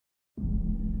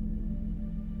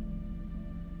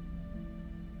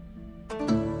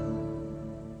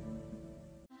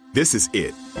This is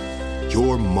it.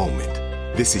 Your moment.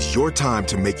 This is your time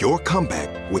to make your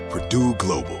comeback with Purdue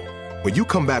Global. When you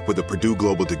come back with a Purdue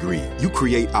Global degree, you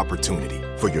create opportunity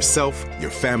for yourself, your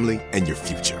family, and your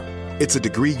future. It's a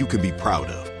degree you can be proud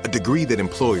of, a degree that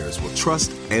employers will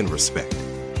trust and respect.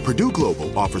 Purdue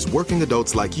Global offers working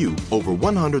adults like you over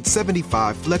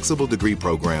 175 flexible degree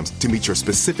programs to meet your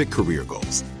specific career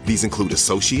goals. These include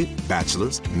associate,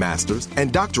 bachelor's, master's,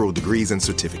 and doctoral degrees and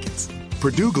certificates.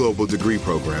 Purdue Global degree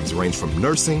programs range from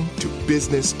nursing to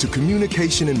business to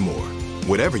communication and more.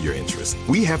 Whatever your interest,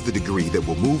 we have the degree that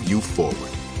will move you forward.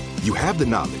 You have the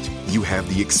knowledge, you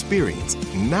have the experience.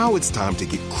 Now it's time to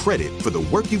get credit for the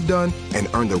work you've done and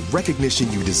earn the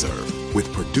recognition you deserve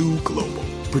with Purdue Global,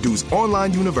 Purdue's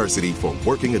online university for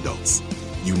working adults.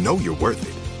 You know you're worth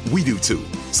it. We do too.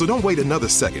 So don't wait another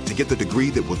second to get the degree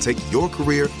that will take your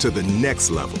career to the next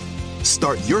level.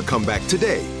 Start your comeback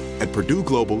today at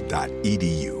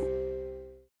purdueglobal.edu.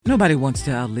 Nobody wants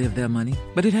to outlive their money,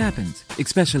 but it happens,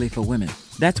 especially for women.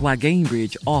 That's why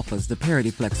Gainbridge offers the Parity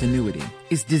Flex annuity.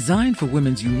 It's designed for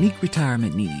women's unique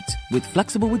retirement needs, with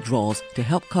flexible withdrawals to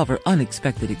help cover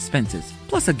unexpected expenses,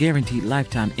 plus a guaranteed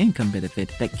lifetime income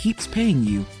benefit that keeps paying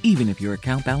you even if your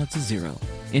account balance is zero.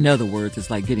 In other words,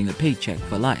 it's like getting a paycheck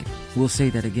for life. We'll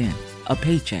say that again. A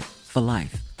paycheck for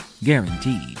life.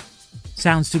 Guaranteed.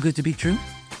 Sounds too good to be true?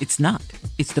 It's not.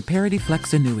 It's the Parity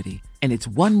Flex annuity, and it's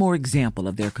one more example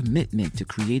of their commitment to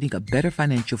creating a better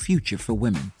financial future for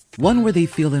women. One where they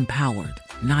feel empowered,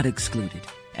 not excluded,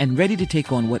 and ready to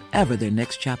take on whatever their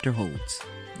next chapter holds.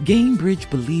 Gainbridge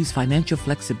believes financial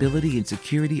flexibility and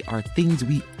security are things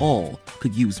we all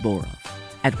could use more of.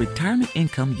 At retirement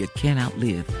income you can't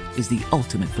outlive is the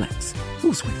ultimate flex.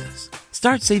 Who's with us?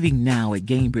 Start saving now at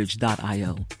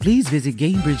Gainbridge.io. Please visit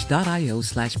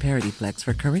Gainbridge.io/ParityFlex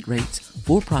for current rates,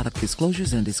 for product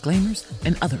disclosures and disclaimers,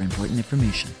 and other important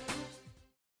information.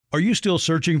 Are you still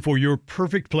searching for your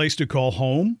perfect place to call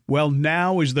home? Well,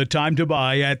 now is the time to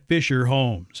buy at Fisher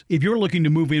Homes. If you're looking to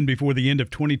move in before the end of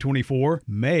 2024,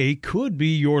 May could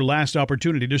be your last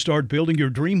opportunity to start building your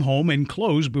dream home and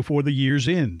close before the year's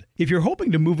end. If you're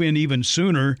hoping to move in even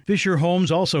sooner, Fisher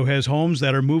Homes also has homes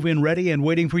that are move-in ready and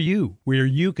waiting for you, where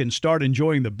you can start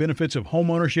enjoying the benefits of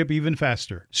homeownership even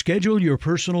faster. Schedule your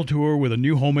personal tour with a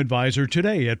new home advisor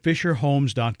today at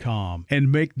FisherHomes.com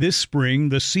and make this spring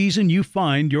the season you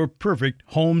find your perfect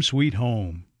home sweet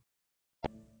home.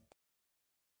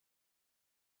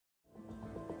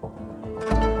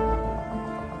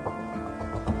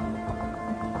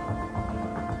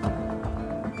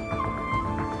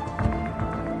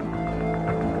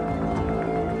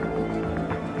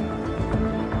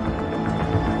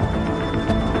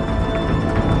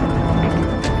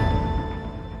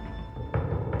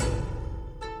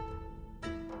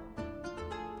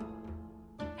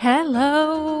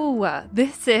 Hello,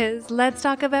 this is Let's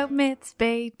Talk About Myths,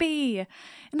 baby.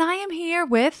 And I am here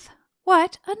with,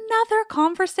 another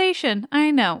conversation.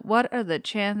 I know, what are the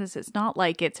chances it's not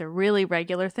like it's a really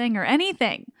regular thing or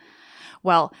anything?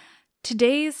 Well,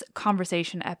 today's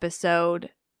conversation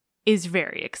episode is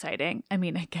very exciting. I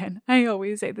mean, again, I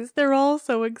always say this, they're all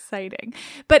so exciting.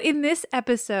 But in this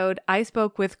episode, I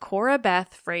spoke with Cora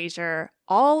Beth Fraser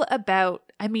all about,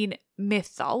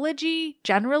 mythology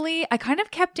generally. I kind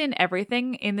of kept in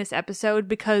everything in this episode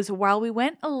because while we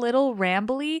went a little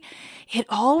rambly, it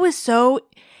all was so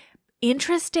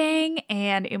interesting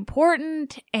and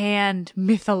important and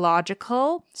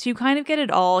mythological. So you kind of get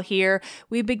it all here.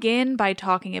 We begin by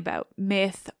talking about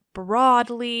myth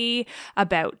broadly,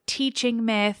 about teaching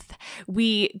myth.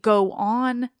 We go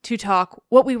on to talk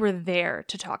what we were there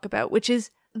to talk about, which is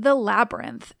the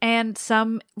labyrinth, and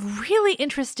some really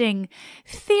interesting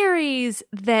theories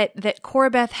that Cora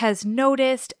Beth has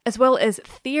noticed, as well as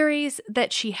theories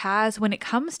that she has when it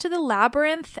comes to the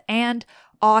labyrinth and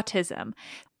autism.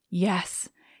 Yes,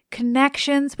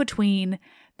 connections between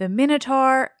the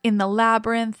Minotaur in the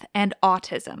labyrinth and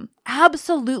autism.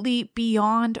 Absolutely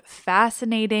beyond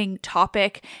fascinating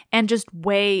topic, and just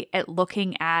way at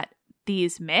looking at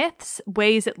these myths,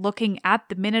 ways at looking at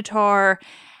the Minotaur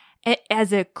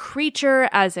as a creature,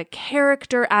 as a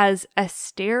character, as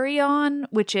Asterion,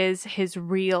 which is his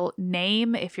real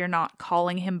name if you're not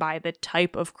calling him by the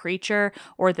type of creature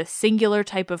or the singular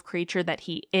type of creature that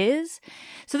he is.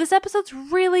 So this episode's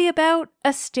really about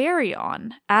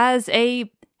Asterion as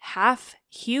a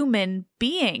half-human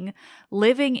being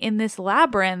living in this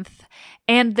labyrinth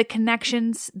and the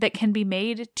connections that can be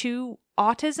made to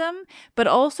autism, but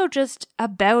also just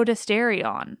about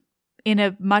Asterion in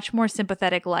a much more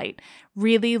sympathetic light,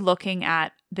 really looking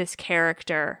at this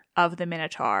character of the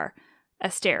Minotaur,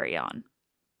 Asterion.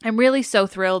 I'm really so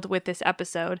thrilled with this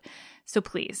episode, so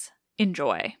please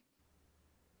enjoy.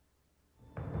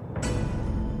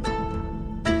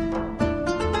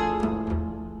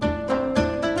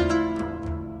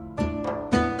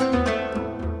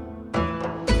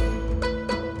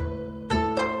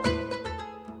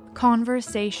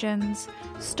 Conversations,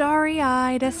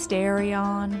 Starry-Eyed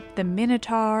Asterion, The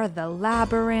Minotaur, The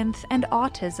Labyrinth, and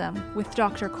Autism with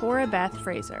Dr. Cora Beth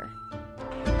Fraser.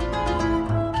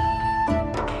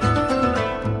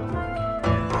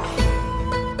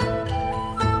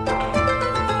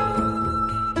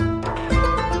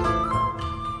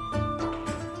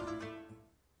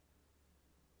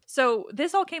 So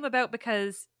this all came about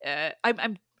because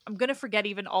I'm going to forget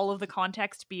even all of the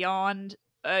context beyond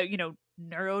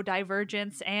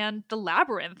neurodivergence and the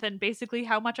labyrinth, and basically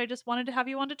how much I just wanted to have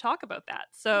you on to talk about that.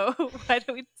 So why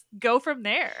don't we go from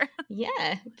there?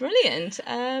 Yeah, brilliant.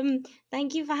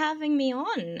 Thank you for having me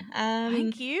on.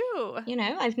 Thank you.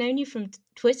 I've known you from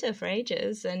Twitter for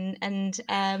ages and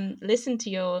listened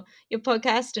to your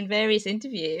podcast and various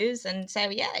interviews, and so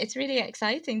yeah, it's really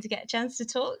exciting to get a chance to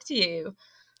talk to you.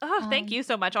 Oh, thank you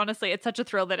so much. Honestly, it's such a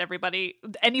thrill that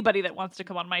anybody that wants to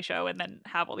come on my show and then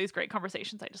have all these great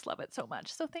conversations, I just love it so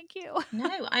much. So thank you. No,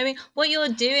 I mean, what you're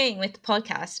doing with the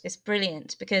podcast is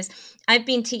brilliant, because I've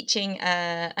been teaching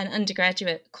an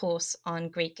undergraduate course on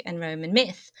Greek and Roman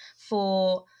myth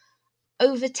for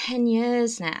over 10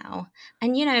 years now.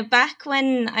 And, back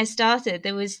when I started,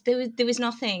 there was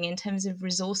nothing in terms of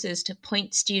resources to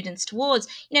point students towards.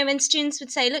 When students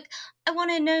would say, look, I want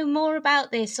to know more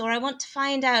about this, or I want to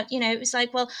find out, it was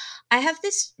like, well, I have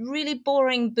this really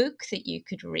boring book that you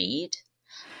could read.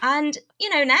 And,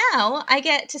 now I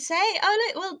get to say,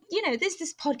 oh, look, well, there's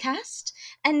this podcast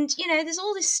and, there's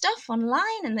all this stuff online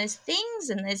and there's things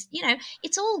and there's,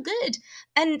 it's all good.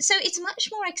 And so it's much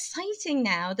more exciting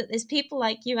now that there's people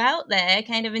like you out there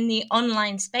kind of in the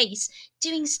online space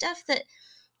doing stuff that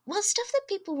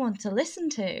people want to listen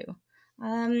to.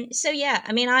 So, yeah,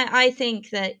 I mean, I think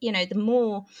that,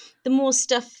 the more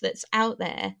stuff that's out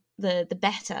there, the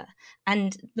better,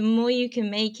 and the more you can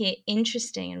make it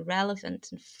interesting and relevant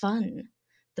and fun,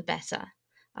 the better.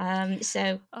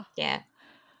 Yeah.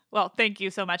 Well, thank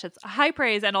you so much. It's high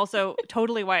praise, and also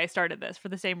totally why I started this, for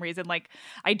the same reason. Like,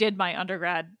 I did my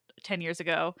undergrad 10 years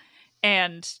ago,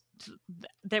 and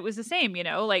that was the same,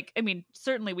 like, I mean,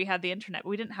 certainly we had the internet, but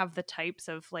we didn't have the types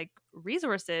of like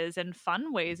resources and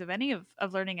fun ways of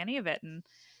learning any of it. And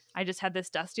I just had this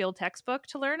dusty old textbook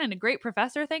to learn and a great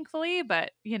professor, thankfully.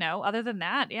 But, other than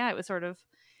that, yeah, it was sort of,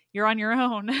 you're on your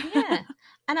own. Yeah.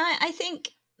 And I think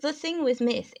the thing with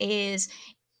myth is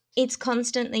it's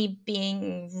constantly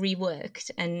being reworked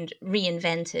and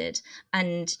reinvented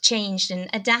and changed and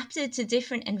adapted to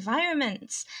different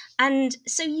environments. And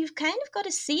so you've kind of got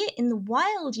to see it in the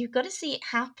wild. You've got to see it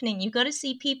happening. You've got to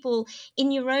see people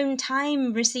in your own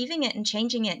time receiving it and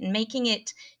changing it and making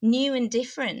it new and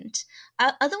different.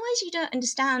 Otherwise, you don't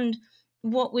understand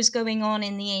what was going on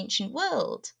in the ancient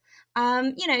world.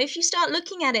 If you start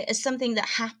looking at it as something that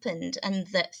happened and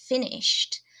that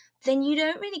finished, then you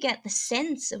don't really get the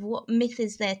sense of what myth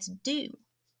is there to do.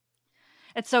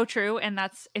 It's so true. And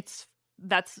that's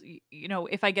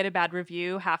if I get a bad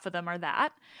review, half of them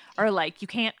are like, you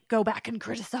can't go back and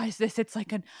criticize this. It's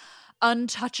like an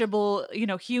untouchable,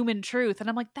 human truth. And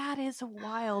I'm like, that is a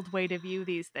wild way to view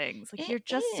these things. Like, you're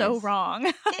just so wrong.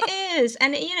 It is.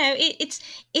 And,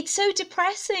 it's so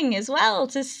depressing as well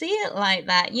to see it like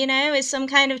that, as some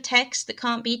kind of text that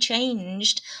can't be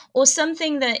changed, or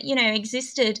something that,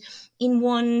 existed in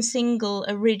one single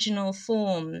original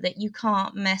form that you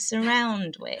can't mess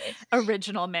around with.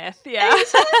 Original myth, yeah.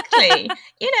 Exactly.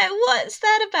 What's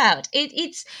that about?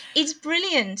 It's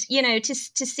brilliant,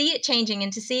 to see it changing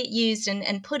and to see it used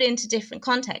and put into different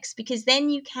contexts, because then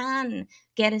you can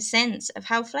get a sense of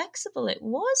how flexible it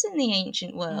was in the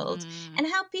ancient world, and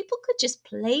how people could just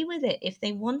play with it if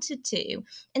they wanted to.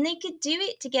 And they could do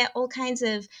it to get all kinds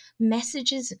of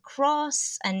messages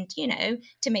across, and,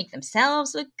 to make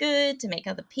themselves look good, to make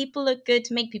other people look good,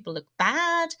 to make people look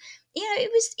bad.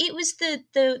 It was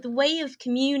the way of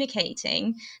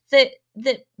communicating that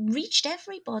reached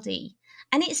everybody.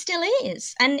 And it still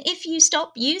is. And if you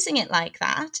stop using it like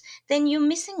that, then you're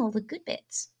missing all the good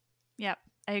bits. Yep.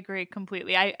 I agree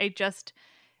completely. I just,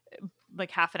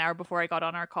 like half an hour before I got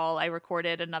on our call, I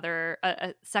recorded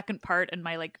a second part in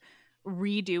my like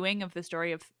redoing of the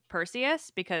story of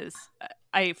Perseus, because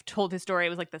I've told his story. It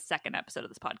was like the second episode of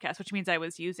this podcast, which means I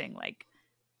was using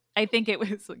I think it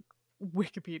was like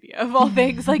Wikipedia of all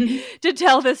things, like to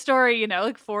tell this story,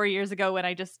 like 4 years ago, when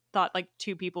I just thought like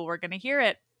 2 people were going to hear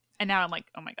it. And now I'm like,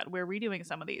 oh my God, we're redoing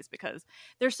some of these because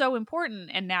they're so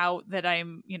important. And now that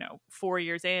I'm, 4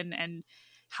 years in and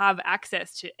have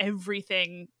access to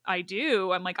everything I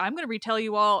do, I'm like, I'm going to retell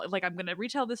you all, like, I'm going to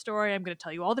retell this story. I'm going to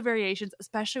tell you all the variations,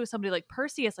 especially with somebody like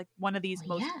Perseus, like one of these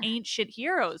most ancient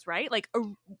heroes, right? Like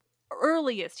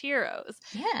earliest heroes.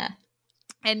 Yeah.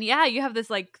 And yeah, you have this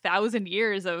like 1,000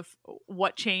 years of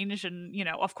what changed. And, you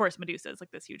know, of course, Medusa is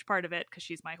like this huge part of it because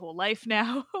she's my whole life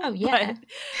now. Oh, yeah.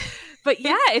 But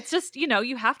yeah, it's just, you know,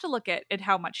 you have to look at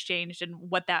how much changed and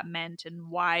what that meant and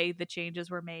why the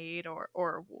changes were made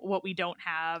or what we don't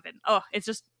have. And it's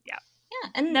just, yeah. Yeah.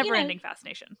 And never ending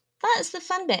fascination. That's the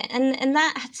fun bit. And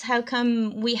that's how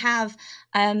come we have,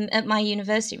 at my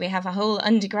university, we have a whole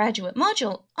undergraduate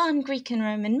module on Greek and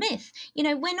Roman myth. You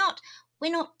know, we're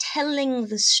not telling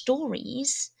the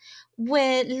stories.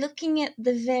 We're looking at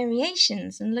the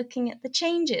variations and looking at the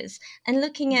changes and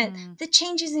looking at the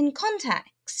changes in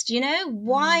context. You know,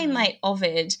 why might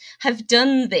Ovid have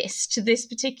done this to this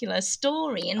particular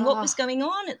story and what was going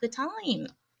on at the time?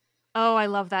 Oh, I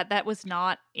love that. That was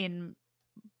not in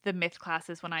the myth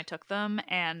classes when I took them,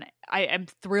 and I am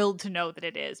thrilled to know that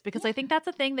it is, because I think that's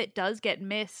a thing that does get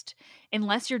missed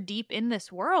unless you're deep in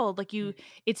this world. Like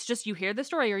it's just, you hear the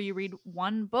story or you read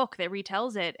one book that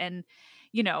retells it, and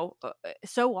you know,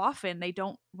 so often they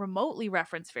don't remotely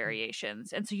reference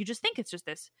variations, and so you just think it's just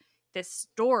this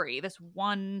story, this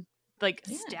one like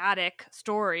static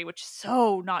story, which is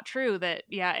so not true. That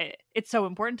it's so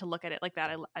important to look at it like that.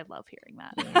 I love hearing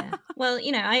that. Yeah. Well,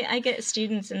 you know, I get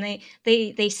students and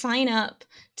they sign up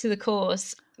to the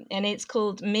course, and it's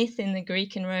called Myth in the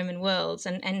Greek and Roman Worlds,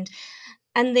 and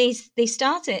they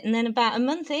start it, and then about a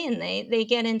month in they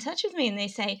get in touch with me and they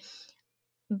say,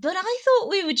 but I thought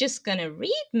we were just going to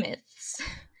read myths.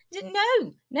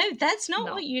 No, that's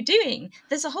not what you're doing.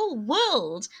 There's a whole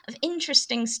world of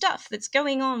interesting stuff that's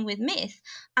going on with myth,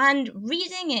 and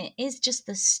reading it is just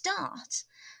the start.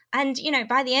 And, you know,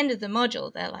 by the end of the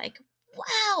module, they're like,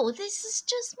 wow, this is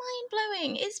just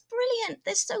mind-blowing. It's brilliant.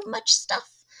 There's so much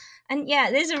stuff. And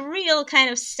yeah, there's a real kind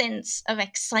of sense of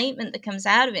excitement that comes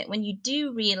out of it when you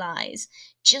do realize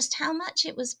just how much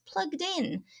it was plugged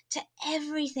in to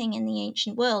everything in the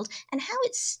ancient world and how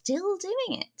it's still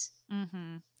doing it.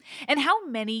 Mm-hmm. And how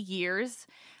many years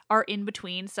are in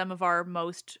between some of our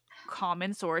most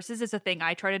common sources is a thing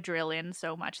I try to drill in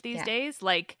so much these days.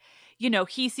 Like, you know,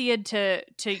 Hesiod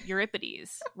to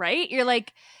Euripides, right? You're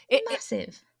like,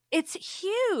 massive. It's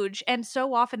huge. And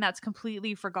so often that's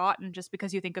completely forgotten just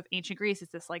because you think of ancient Greece as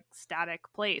this like static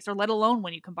place, or let alone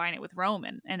when you combine it with Rome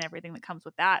and everything that comes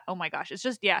with that. Oh my gosh. It's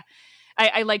just,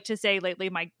 I like to say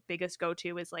lately my biggest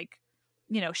go-to is like,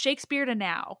 you know, Shakespeare to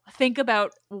now. Think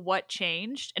about what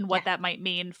changed and what that might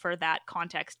mean for that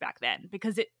context back then.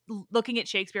 Because looking at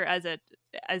Shakespeare as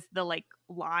the like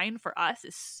line for us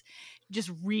is just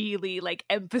really like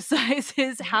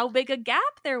emphasizes how big a gap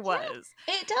there was.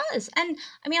 Yeah, it does. And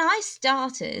I mean, I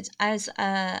started as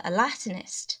a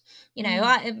Latinist. You know,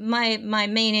 my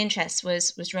main interest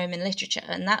was Roman literature,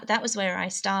 and that was where I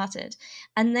started.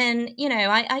 And then, you know,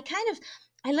 I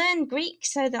learned Greek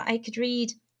so that I could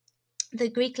read the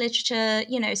Greek literature,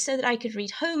 you know, so that I could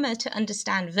read Homer to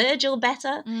understand Virgil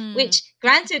better, which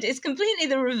granted is completely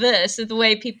the reverse of the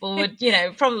way people would, you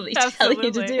know, probably tell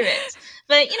you to do it.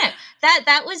 But, you know,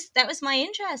 that was my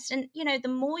interest. And, you know, the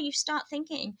more you start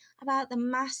thinking about the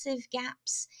massive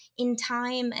gaps in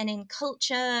time and in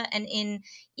culture and in,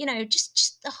 you know,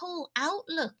 just the whole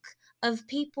outlook of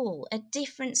people at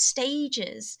different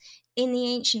stages in the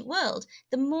ancient world,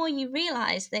 the more you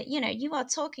realize that, you know, you are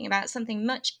talking about something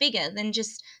much bigger than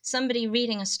just somebody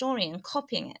reading a story and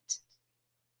copying it.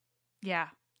 Yeah,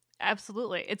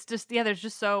 absolutely. It's just, there's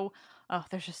just so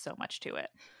much to it.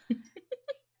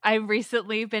 I've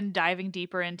recently been diving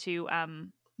deeper into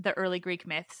the early Greek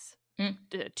myths,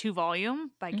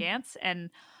 2-volume by Gantz,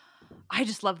 and I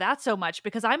just love that so much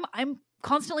because I'm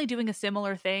constantly doing a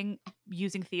similar thing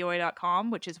using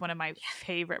theoi.com, which is one of my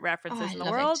favorite references in the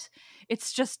world.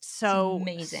 It's just so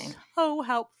amazing, so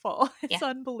helpful. It's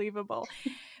unbelievable.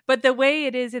 But the way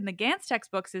it is in the Gantz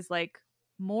textbooks is like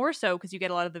more so because you get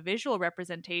a lot of the visual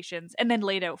representations and then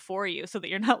laid out for you so that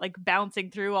you're not like bouncing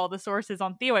through all the sources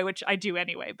on Theoi, which I do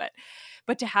anyway.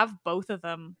 But to have both of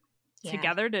them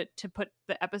together to put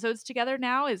the episodes together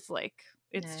now is like,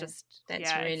 it's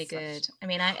really good. I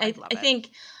mean, I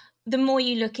think the more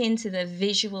you look into the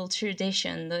visual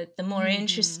tradition, the more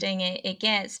interesting it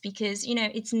gets, because, you know,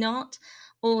 it's not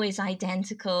always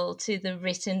identical to the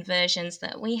written versions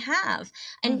that we have.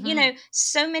 And, you know,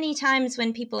 so many times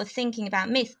when people are thinking about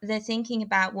myth, they're thinking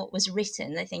about what was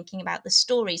written. They're thinking about the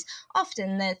stories.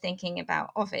 Often they're thinking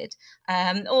about Ovid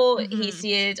or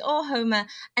Hesiod or Homer.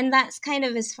 And that's kind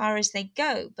of as far as they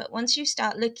go. But once you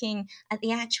start looking at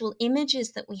the actual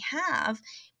images that we have,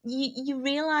 you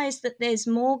realize that there's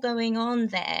more going on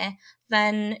there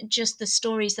than just the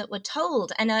stories that were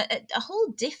told, and a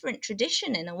whole different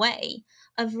tradition in a way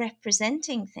of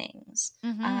representing things.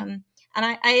 And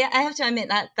I have to admit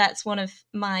that that's one of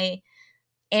my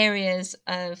areas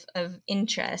of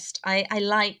interest. I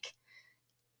like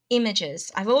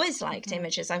images. I've always liked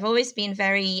images. I've always been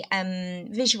very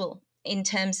visual in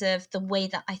terms of the way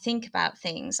that I think about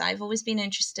things. I've always been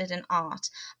interested in art.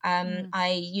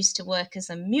 I used to work as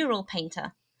a mural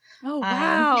painter. Oh,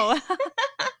 wow.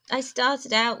 I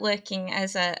started out working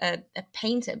as a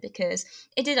painter because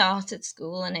I did art at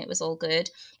school and it was all good.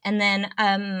 And then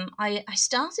I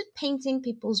started painting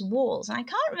people's walls. And I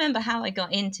can't remember how I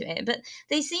got into it, but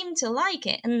they seemed to like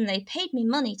it and they paid me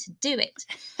money to do it.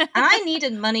 And I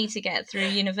needed money to get through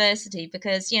university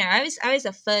because, you know, I was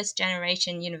a first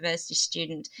generation university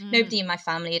student. Nobody in my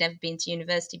family had ever been to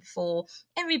university before.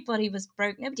 Everybody was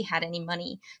broke. Nobody had any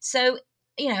money. So,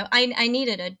 you know, I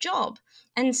needed a job.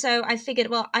 And so I figured,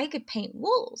 well, I could paint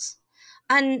walls.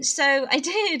 And so I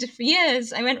did for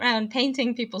years. I went around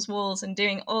painting people's walls and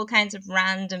doing all kinds of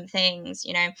random things.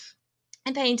 You know,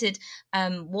 I painted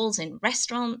walls in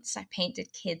restaurants. I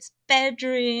painted kids'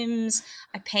 bedrooms.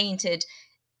 I painted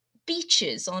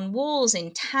beaches on walls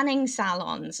in tanning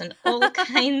salons and all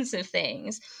kinds of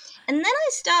things. And then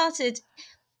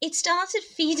it started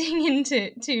feeding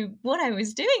into what I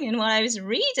was doing and what I was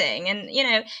reading. And, you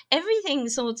know, everything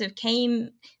sort of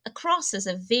came across as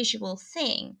a visual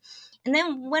thing. And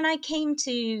then when I came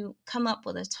to come up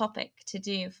with a topic to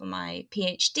do for my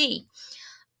PhD,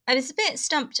 I was a bit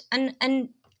stumped. And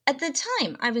at the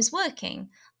time, I was working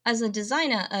as a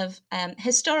designer of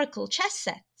historical chess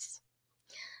sets.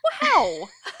 Wow.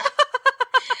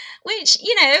 Which,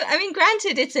 you know, I mean,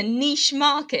 granted, it's a niche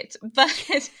market,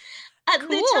 but... At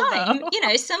the time, though, you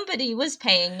know, somebody was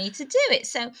paying me to do it.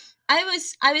 So I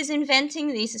was inventing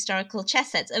these historical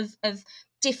chess sets of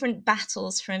different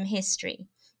battles from history.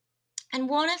 And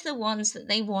one of the ones that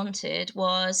they wanted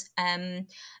was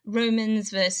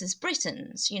Romans versus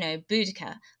Britons, you know,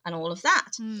 Boudica and all of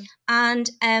that.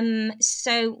 And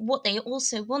so what they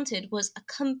also wanted was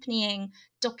accompanying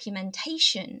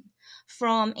documentation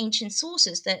from ancient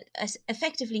sources that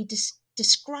effectively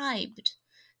described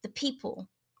the people.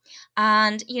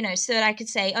 And, you know, so that I could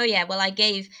say, oh, yeah, well, I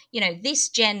gave, you know, this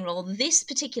general this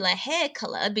particular hair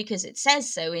color because it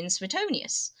says so in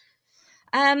Suetonius.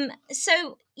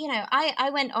 So, you know, I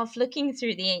went off looking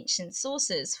through the ancient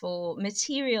sources for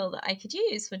material that I could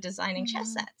use for designing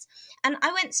chess sets. And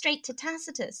I went straight to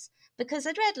Tacitus because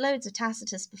I'd read loads of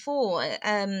Tacitus before.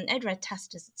 I'd read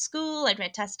Tacitus at school. I'd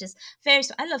read Tacitus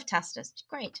I love Tacitus. It's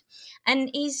great. And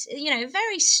he's, you know,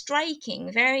 very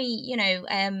striking, very, you know,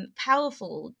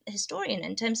 powerful historian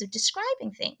in terms of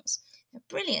describing things.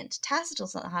 Brilliant.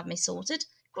 Tacitus will have me sorted.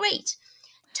 Great.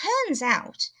 Turns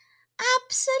out,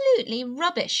 absolutely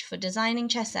rubbish for designing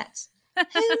chess sets.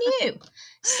 Who knew?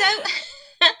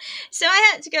 So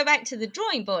I had to go back to the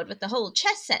drawing board with the whole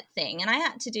chess set thing, and I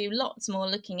had to do lots more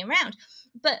looking around.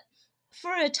 But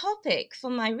for a topic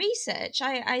for my research,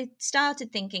 I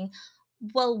started thinking,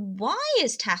 well, why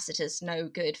is Tacitus no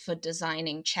good for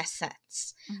designing chess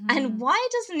sets? And why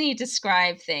doesn't he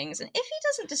describe things? And if he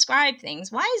doesn't describe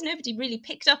things, why has nobody really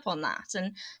picked up on that?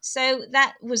 And so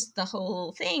that was the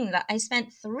whole thing that I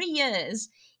spent 3 years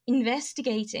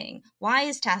investigating. Why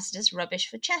is Tacitus rubbish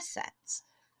for chess sets?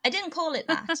 I didn't call it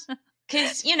that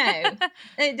because, you know,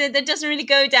 that doesn't really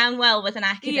go down well with an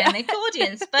academic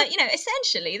audience. But, you know,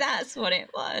 essentially that's what it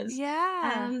was.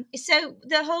 Yeah. So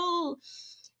the whole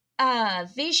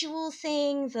visual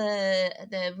thing,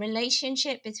 the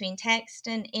relationship between text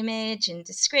and image and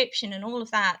description and all of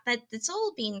that's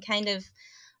all been kind of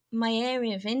my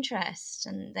area of interest.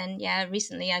 And then, yeah,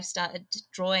 recently I've started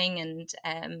drawing and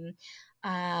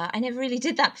I never really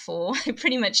did that before. I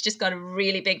pretty much just got a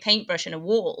really big paintbrush and a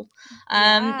wall.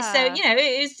 So, you know,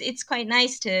 it's quite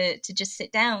nice to just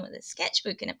sit down with a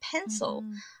sketchbook and a pencil.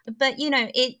 But, you know,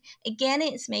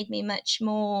 it's made me much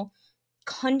more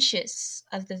conscious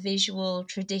of the visual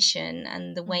tradition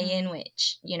and the way in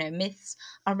which, you know, myths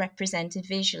are represented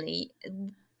visually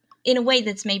in a way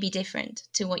that's maybe different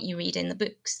to what you read in the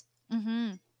books.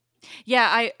 Yeah,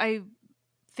 I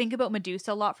think about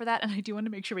Medusa a lot for that, and I do want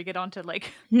to make sure we get on to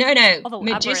like no all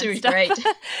the Medusa is stuff. great.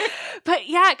 But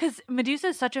yeah, because Medusa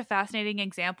is such a fascinating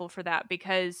example for that,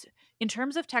 because in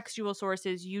terms of textual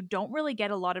sources, you don't really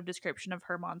get a lot of description of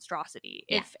her monstrosity,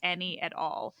 if any at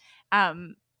all.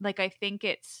 Like I think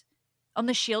it's on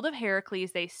the Shield of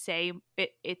Heracles, they say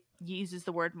it uses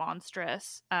the word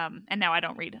monstrous. And now I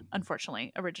don't read,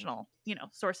 unfortunately, original, you know,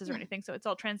 sources or anything, so it's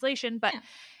all translation.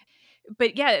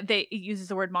 But yeah, it uses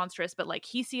the word monstrous, but like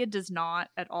Hesiod does not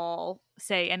at all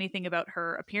say anything about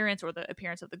her appearance or the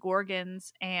appearance of the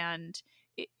Gorgons,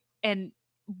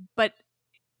 but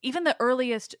even the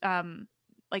earliest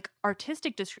like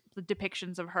artistic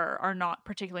depictions of her are not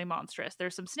particularly monstrous.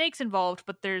 There's some snakes involved,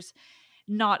 but there's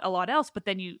not a lot else. But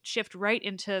then you shift right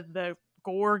into the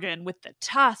Gorgon with the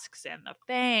tusks and the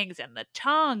fangs and the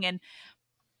tongue, and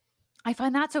I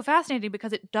find that so fascinating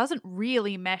because it doesn't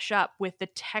really mesh up with the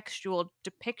textual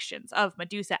depictions of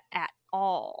Medusa at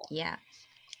all. Yeah,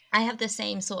 I have the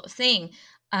same sort of thing.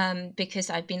 Because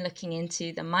I've been looking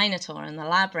into the Minotaur and the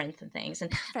labyrinth and things.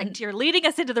 And you're leading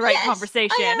us into the right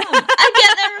conversation. I am. I'll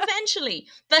get there eventually.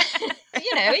 But,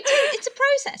 it's a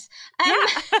process.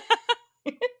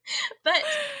 But,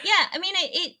 yeah, I mean,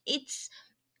 it's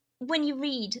when you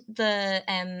read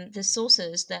the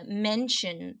sources that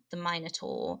mention the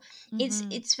Minotaur,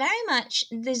 it's very much,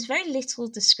 there's very little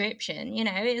description.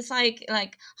 It's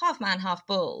like half man, half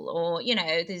bull, or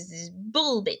there's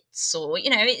bull bits, or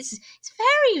it's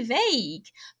very vague.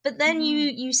 But then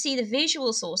you see the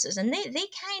visual sources, and they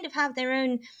kind of have their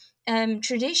own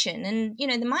tradition, and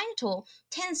the Minotaur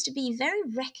tends to be very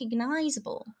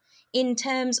recognizable in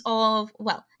terms of,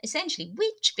 well, essentially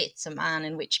which bits are man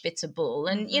and which bits are bull.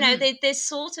 And, there's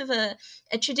sort of a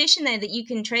tradition there that you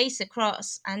can trace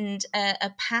across, and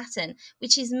a pattern,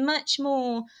 which is much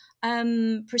more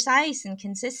precise and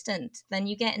consistent than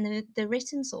you get in the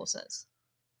written sources.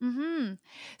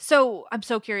 So I'm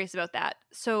so curious about that.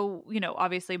 So,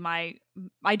 obviously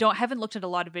haven't looked at a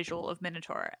lot of visual of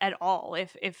Minotaur at all,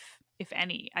 if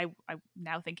any. I'm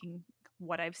now thinking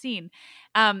what I've seen.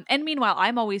 And meanwhile,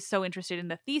 I'm always so interested in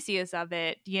the Theseus of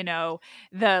it,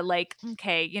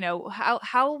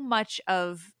 how much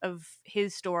of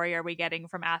his story are we getting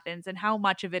from Athens, and how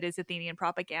much of it is Athenian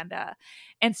propaganda?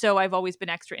 And so I've always been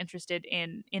extra interested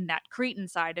in that Cretan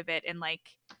side of it, and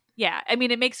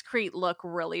it makes Crete look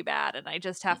really bad, and I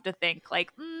just have to think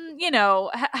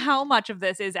how much of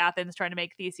this is Athens trying to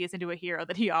make Theseus into a hero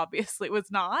that he obviously was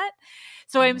not.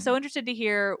 So I'm so interested to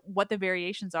hear what the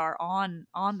variations are on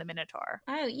the Minotaur.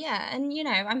 Oh yeah, and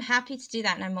I'm happy to do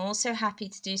that, and I'm also happy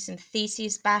to do some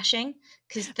Theseus bashing,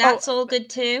 because that's all good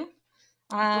too.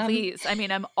 Please. I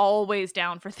mean, I'm always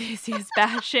down for Theseus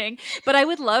bashing, but I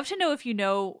would love to know if you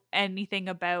know anything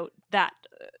about that,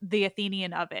 the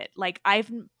Athenian of it.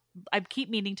 I keep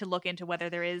meaning to look into whether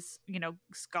there is,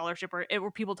 scholarship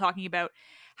or people talking about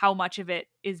how much of it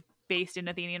is based in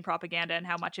Athenian propaganda and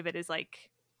how much of it is I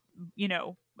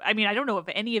don't know if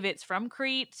any of it's from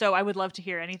Crete. So I would love to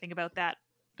hear anything about that.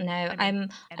 No,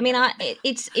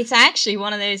 it's actually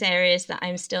one of those areas that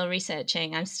I'm still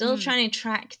researching. I'm still trying to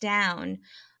track down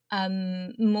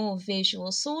more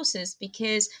visual sources,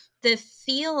 because the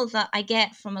feel that I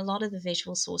get from a lot of the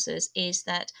visual sources is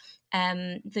that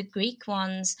the Greek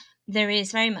ones, there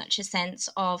is very much a sense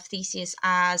of Theseus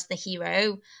as the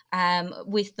hero,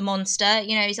 with the monster.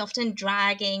 He's often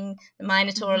dragging the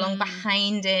Minotaur along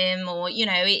behind him, or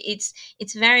it's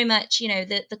very much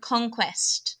the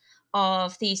conquest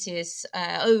of Theseus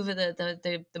over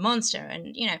the monster,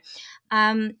 and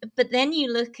but then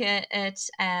you look at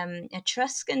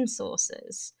Etruscan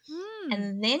sources,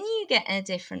 and then you get a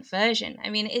different version. I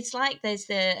mean, it's like there's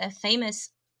a famous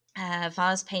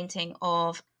vase painting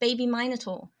of baby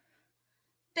Minotaur.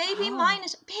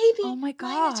 Oh my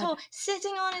God. Minotaur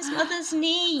sitting on his mother's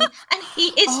knee, and he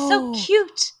is so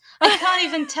cute. I can't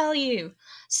even tell you.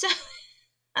 So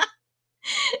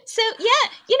yeah,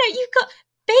 you've got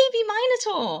baby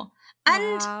Minotaur,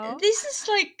 and this is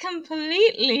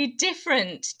completely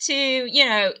different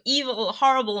to evil,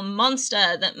 horrible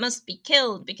monster that must be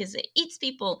killed because it eats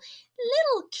people.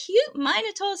 Little cute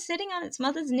Minotaur sitting on its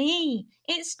mother's knee.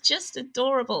 It's just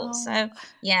adorable. So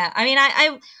yeah, I mean,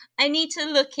 I need to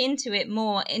look into it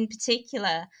more, in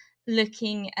particular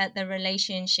looking at the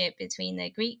relationship between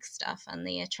the Greek stuff and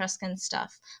the Etruscan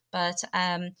stuff. But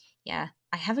yeah,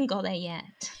 I haven't got there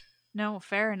yet. No,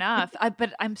 fair enough.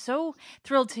 But I'm so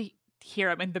thrilled to hear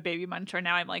I'm in the baby Minotaur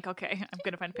now. I'm like, okay, I'm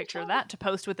going to find a picture of that to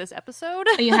post with this episode.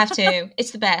 You have to.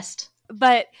 It's the best.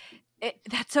 But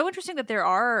that's so interesting that there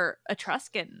are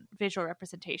Etruscan visual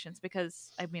representations,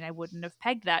 because I mean, I wouldn't have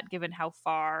pegged that given how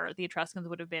far the Etruscans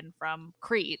would have been from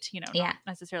Crete, not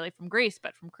necessarily from Greece,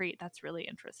 but from Crete. That's really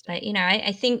interesting. But,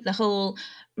 I think the whole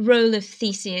role of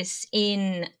Theseus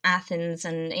in Athens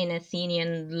and in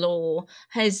Athenian lore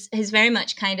has very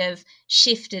much kind of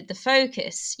shifted the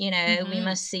focus. We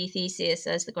must see Theseus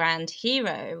as the grand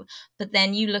hero, but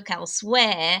then you look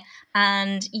elsewhere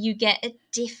and you get a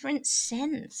different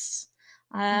sense.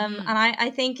 And I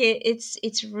think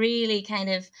it's really kind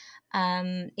of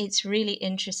it's really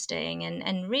interesting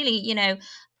and really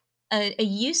a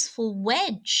useful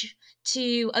wedge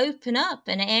to open up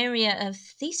an area of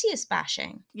Theseus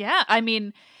bashing. Yeah, I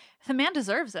mean, the man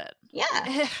deserves it.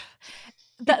 Yeah.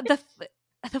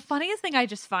 the funniest thing I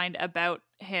just find about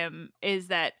him is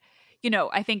that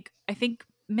I think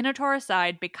Minotaur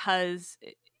aside, because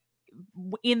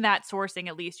in that sourcing,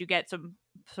 at least, you get some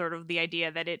sort of the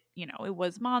idea that it, you know, it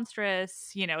was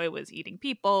monstrous, you know, it was eating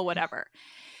people, whatever.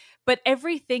 But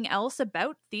everything else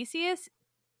about Theseus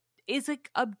is like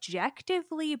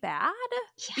objectively bad.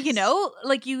 Yes. You know,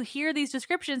 like you hear these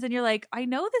descriptions and you're like, I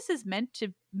know this is meant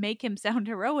to make him sound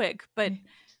heroic, but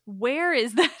where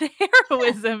is that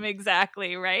heroism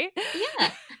exactly, right?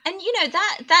 Yeah. And you know,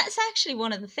 that's actually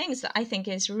one of the things that I think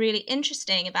is really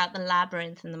interesting about the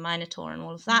labyrinth and the Minotaur and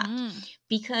all of that.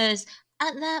 Because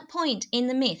at that point in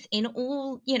the myth, in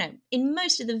all, you know, in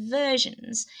most of the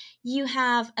versions, you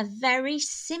have a very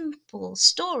simple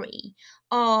story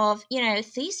of, you know,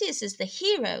 Theseus is the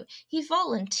hero. He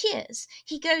volunteers.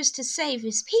 He goes to save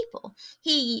his people.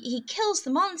 He kills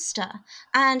the monster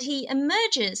and he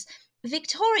emerges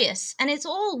victorious, and it's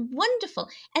all wonderful.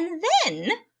 And then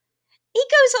he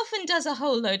goes off and does a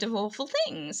whole load of awful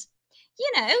things.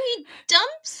 You know, he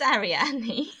dumps Ariadne.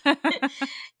 He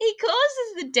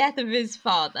causes the death of his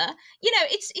father. You know,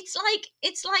 it's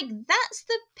like that's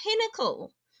the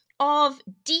pinnacle of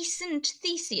decent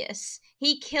Theseus.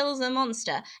 He kills a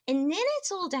monster, and then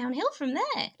it's all downhill from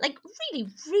there. Like really,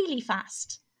 really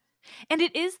fast. And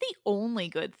it is the only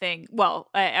good thing, well,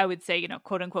 I would say, you know,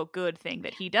 quote unquote good thing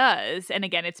that he does. And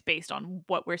again, it's based on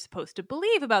what we're supposed to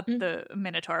believe about the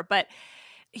Minotaur. But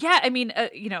yeah, I mean,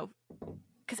 you know,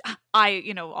 because I,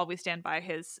 you know, always stand by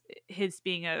his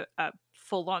being a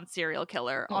full-on serial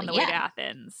killer on the way to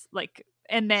Athens. Like,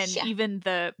 and then even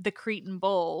the Cretan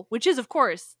bull, which is, of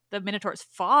course, the Minotaur's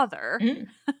father,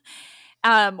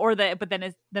 but then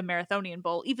is the Marathonian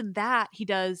bull, even that he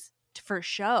does for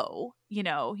show. You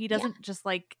know, he doesn't just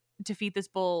like defeat this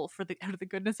bull out of the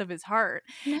goodness of his heart.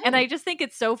 No. And I just think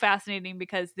it's so fascinating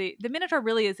because the Minotaur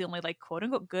really is the only like quote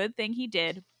unquote good thing he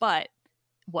did, but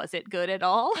was it good at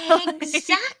all?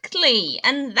 Exactly.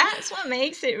 And that's what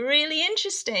makes it really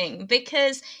interesting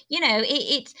because, you know,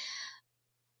 it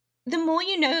the more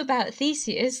you know about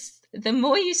Theseus, the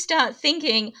more you start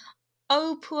thinking,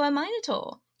 oh, poor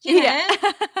Minotaur. You know,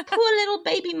 poor little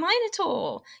baby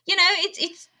Minotaur. You know,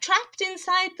 it's trapped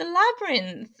inside the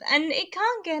labyrinth and it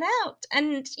can't get out.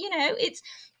 And, you know,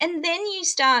 and then you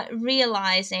start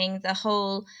realizing the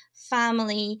whole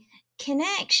family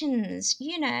connections.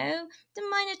 You know, the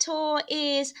Minotaur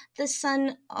is the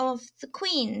son of the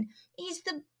queen. He's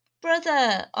the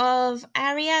brother of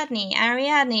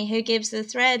Ariadne who gives the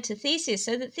thread to Theseus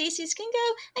so that Theseus can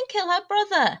go and kill her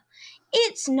brother.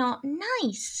 It's not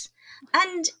nice.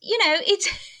 And, you know,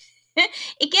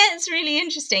 it gets really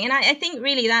interesting. And I think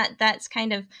really that's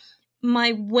kind of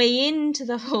my way into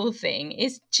the whole thing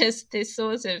is just this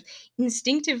sort of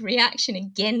instinctive reaction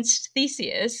against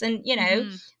Theseus and, you know,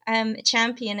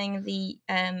 championing the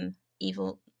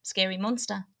evil, scary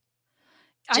monster.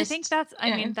 I think that's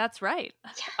right.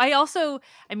 Yeah. I also,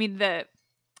 I mean, the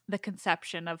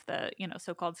conception of the, you know,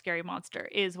 so-called scary monster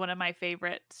is one of my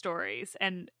favorite stories.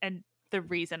 And the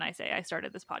reason I say I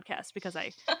started this podcast because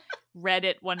I read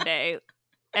it one day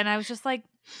and I was just like,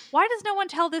 why does no one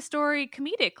tell this story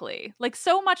comedically? Like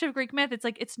so much of Greek myth, it's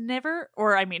like it's never,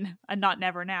 or I mean, not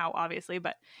never now, obviously,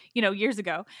 but you know, years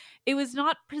ago, it was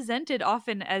not presented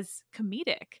often as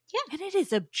comedic. Yeah. And it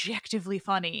is objectively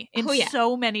funny in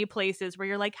so many places where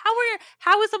you're like,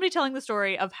 how is somebody telling the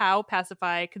story of how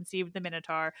Pasiphae conceived the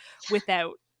Minotaur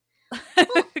without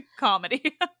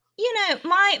comedy? You know,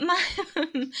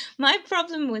 my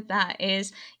problem with that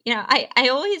is, you know, I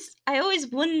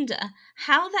always wonder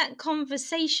how that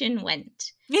conversation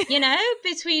went, you know,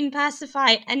 between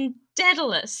Pasiphae and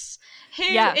Daedalus, who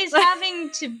is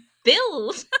having to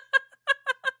build.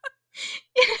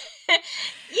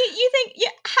 you think,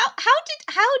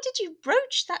 how did you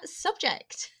broach that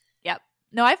subject? Yep.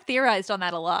 No, I've theorized on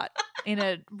that a lot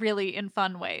in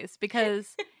fun ways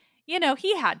because. You know,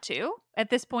 he had to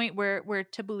at this point we're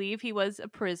to believe he was a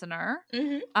prisoner.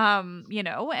 Mm-hmm. You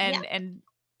know, and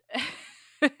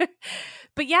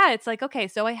but yeah, it's like, okay,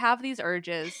 so I have these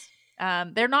urges.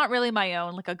 They're not really my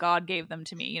own, like a god gave them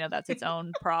to me, you know, that's its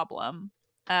own problem.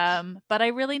 But I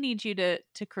really need you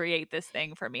to create this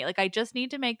thing for me. Like I just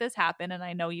need to make this happen and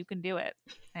I know you can do it.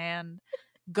 And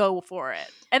go for it.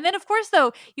 And then of course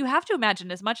though, you have to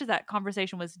imagine as much as that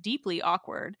conversation was deeply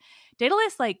awkward,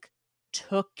 Daedalus like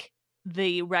took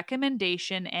the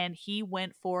recommendation and he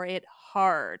went for it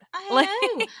hard. I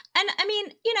know. And I mean,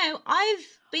 you know, I've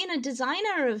been a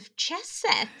designer of chess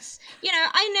sets. You know,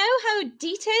 I know how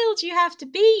detailed you have to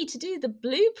be to do the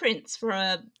blueprints for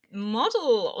a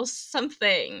model or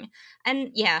something.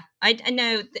 And yeah, I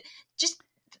know. Just,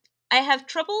 I have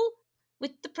trouble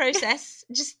with the process.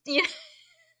 Just, you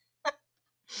know.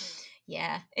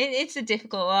 Yeah, it's a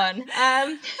difficult one.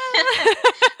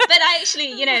 But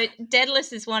actually,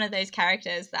 Daedalus is one of those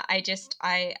characters that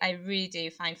I really do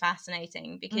find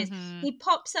fascinating, because he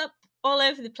pops up all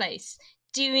over the place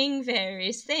doing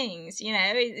various things.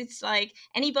 It's like,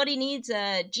 anybody needs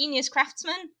a genius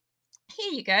craftsman?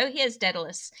 Here you go. Here's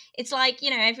Daedalus. It's like,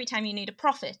 every time you need a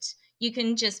prophet, you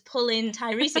can just pull in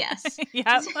Tiresias.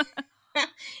 Yep.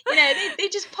 They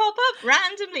just pop up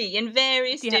randomly in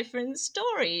various different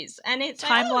stories, and it's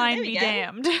timeline like, oh, be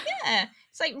damned. Yeah,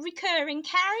 it's like recurring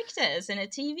characters in a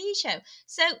TV show.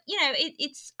 So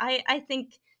I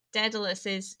think Daedalus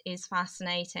is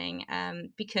fascinating,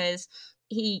 because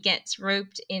he gets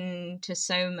roped into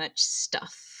so much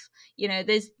stuff.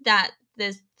 There's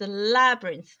the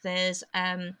labyrinth. There's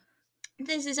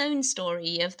his own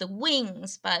story of the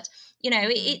wings, but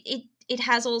it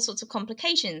has all sorts of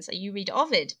complications. So you read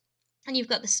Ovid, and you've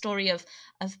got the story of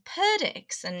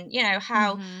Perdix, and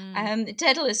how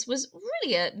Daedalus was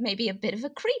really maybe a bit of a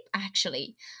creep,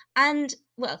 actually. And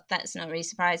well, that's not really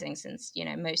surprising, since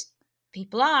most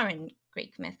people are in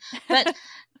Greek myth. But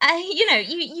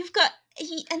you've got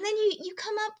and then you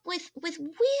come up with weird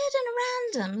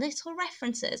and random little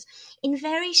references in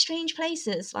very strange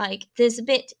places. Like, there's a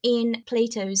bit in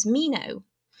Plato's Meno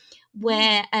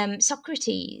where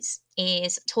Socrates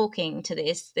is talking to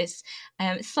this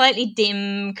slightly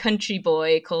dim country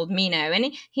boy called Meno,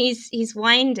 and he's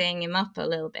winding him up a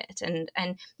little bit, and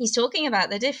he's talking about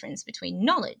the difference between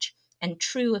knowledge and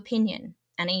true opinion,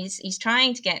 and he's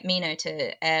trying to get Meno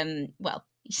to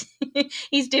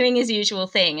he's doing his usual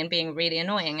thing and being really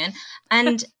annoying,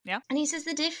 and and he says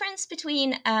the difference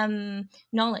between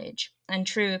knowledge and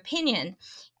true opinion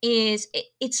is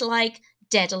it's like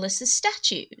Daedalus's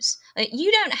statues.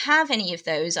 You don't have any of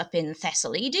those up in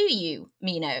Thessaly, do you,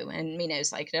 Meno? And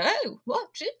Meno's like, no, what?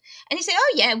 And he say,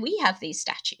 oh yeah, we have these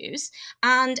statues,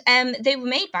 and they were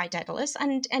made by Daedalus,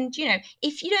 and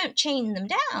if you don't chain them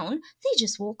down, they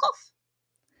just walk off.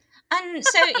 And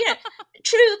so,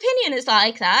 true opinion is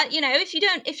like that. If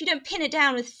you don't pin it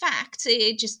down with facts,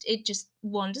 it just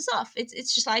wanders off.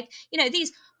 It's just like,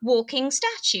 these walking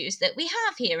statues that we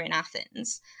have here in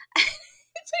Athens.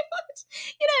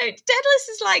 Daedalus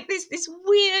is like this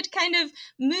weird kind of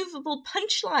movable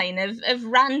punchline of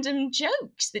random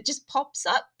jokes that just pops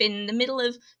up in the middle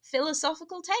of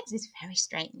philosophical texts. It's very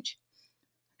strange.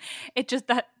 It just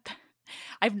that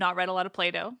I've not read a lot of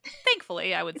Plato.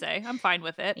 Thankfully, I would say. I'm fine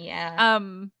with it. Yeah.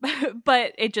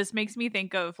 But it just makes me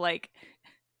think of like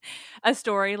a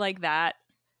story like that,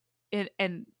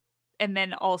 and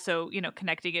then also,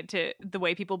 connecting it to the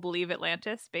way people believe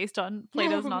Atlantis based on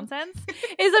Plato's nonsense,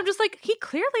 is I'm just like, he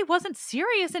clearly wasn't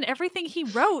serious in everything he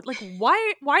wrote. Like,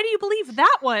 why do you believe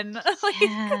that one?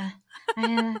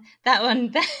 That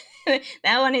one.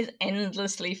 That one is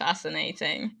endlessly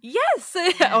fascinating. Yes.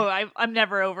 I'm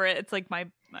never over it. It's like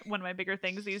one of my bigger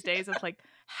things these days. It's like,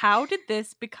 how did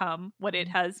this become what it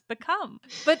has become?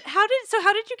 But how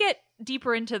did you get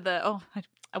deeper into the?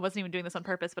 I wasn't even doing this on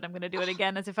purpose, but I'm going to do it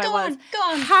again as if I was. Go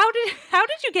on. How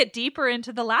did you get deeper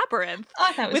into the labyrinth?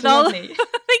 Oh, that was lovely.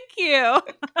 Thank you.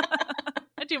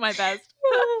 I do my best.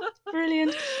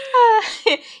 Brilliant.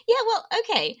 Well,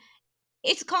 okay.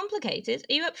 It's complicated.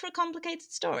 Are you up for a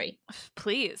complicated story?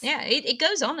 Please. Yeah, it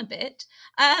goes on a bit.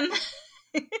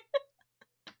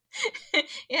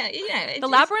 The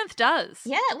labyrinth does.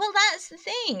 Yeah, well, that's the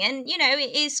thing. And,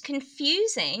 it is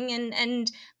confusing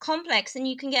and complex, and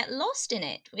you can get lost in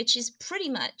it, which is pretty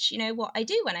much, what I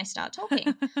do when I start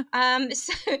talking.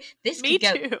 So this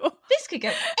could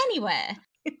go anywhere.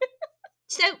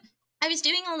 So I was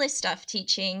doing all this stuff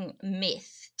teaching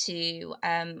myth to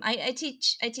I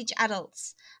teach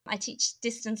adults. I teach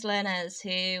distance learners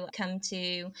who come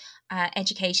to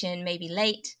education maybe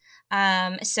late.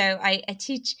 So I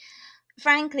teach,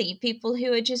 frankly, people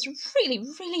who are just really,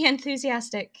 really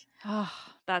enthusiastic. Oh,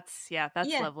 that's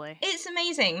lovely. It's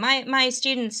amazing. My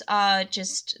students are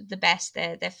just the best.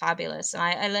 They're fabulous.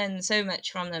 I learn so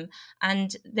much from them,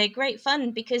 and they're great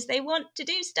fun because they want to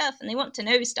do stuff and they want to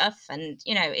know stuff, and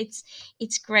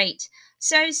it's great.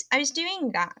 So I was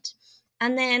doing that,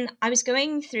 and then I was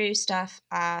going through stuff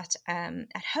at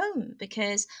home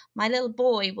because my little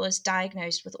boy was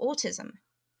diagnosed with autism,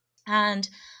 and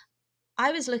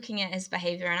I was looking at his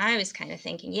behavior, and I was kind of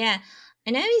thinking, yeah,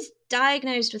 I know he's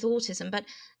diagnosed with autism, but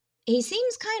he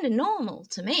seems kind of normal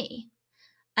to me.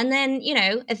 And then,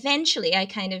 eventually I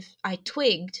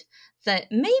twigged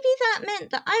that maybe that meant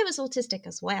that I was autistic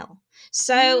as well.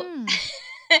 So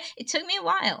it took me a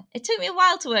while. It took me a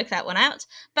while to work that one out,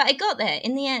 but I got there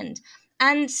in the end.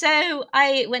 And so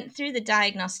I went through the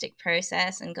diagnostic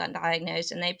process and got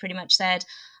diagnosed, and they pretty much said,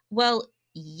 well,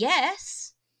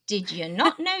 yes, Did you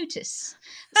not notice?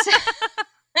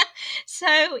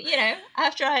 So,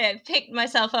 after I picked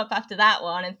myself up after that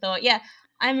one and thought, yeah,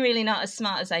 I'm really not as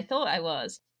smart as I thought I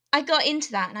was, I got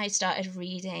into that and I started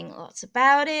reading lots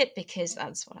about it because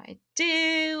that's what I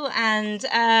do. And,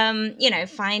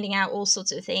 finding out all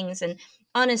sorts of things. And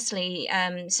honestly,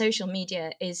 social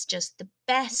media is just the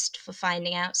best for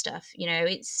finding out stuff.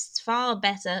 It's far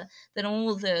better than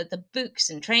all the books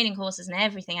and training courses and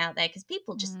everything out there because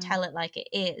people just tell it like it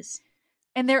is.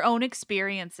 And their own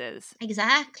experiences.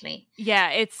 Exactly.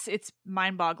 Yeah, it's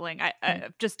mind-boggling.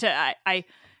 I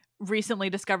recently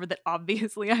discovered that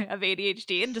obviously I have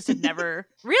ADHD and just had never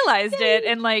realized it.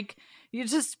 And like, you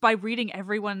just by reading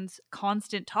everyone's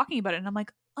constant talking about it, and I'm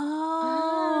like,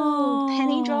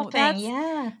 penny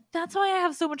dropping. That's why I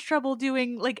have so much trouble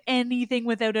doing like anything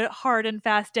without a hard and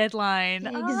fast deadline.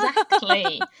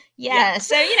 Exactly. Yeah.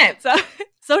 So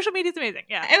social media is amazing.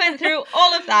 Yeah. I went through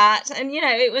all of that, and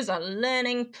it was a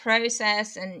learning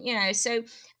process, and so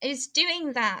it's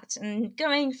doing that and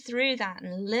going through that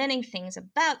and learning things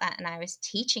about that, and I was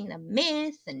teaching the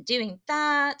myth and doing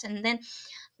that, and then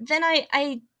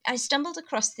I stumbled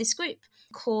across this group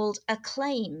called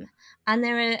Acclaim, and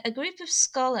they're a group of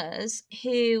scholars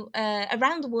who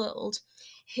around the world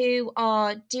who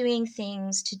are doing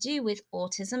things to do with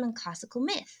autism and classical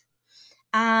myth.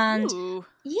 And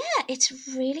yeah, it's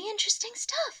really interesting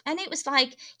stuff. And it was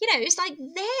like, it was like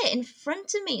there in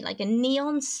front of me, like a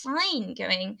neon sign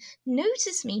going,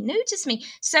 notice me.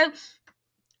 So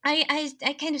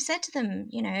I kind of said to them,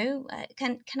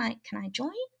 can I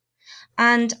join?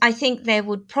 And I think they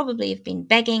would probably have been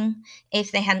begging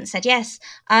if they hadn't said yes.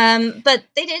 But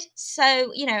they did. So,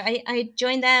 I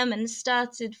joined them and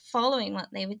started following what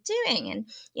they were doing. And,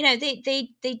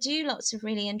 they do lots of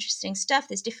really interesting stuff.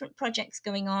 There's different projects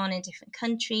going on in different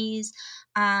countries.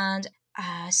 And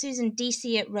Susan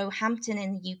Deasy at Roehampton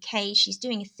in the UK, she's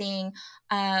doing a thing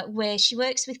where she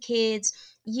works with kids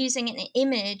using an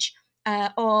image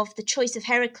of the choice of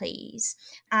Heracles.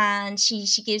 And she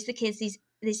gives the kids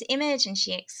this image and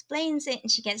she explains it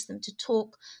and she gets them to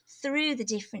talk through the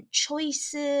different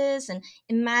choices and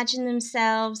imagine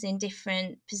themselves in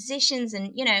different positions.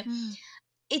 And,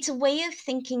 it's a way of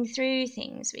thinking through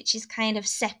things which is kind of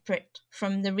separate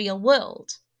from the real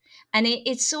world. And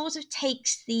it sort of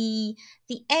takes the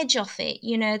edge off it,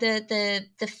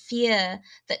 the fear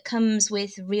that comes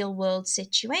with real world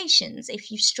situations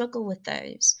if you struggle with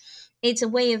those. It's a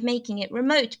way of making it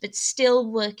remote, but still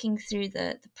working through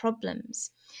the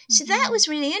problems. So that was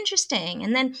really interesting.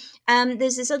 And then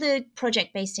there's this other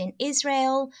project based in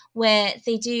Israel where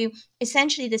they do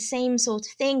essentially the same sort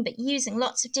of thing, but using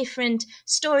lots of different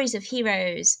stories of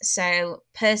heroes. So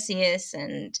Perseus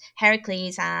and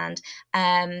Heracles and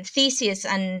Theseus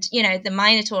and, the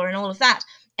Minotaur and all of that.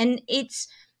 And it's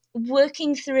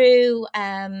working through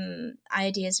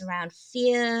ideas around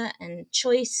fear and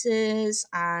choices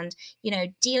and,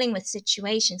 dealing with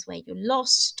situations where you're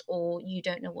lost or you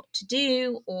don't know what to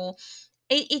do, or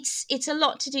it's a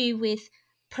lot to do with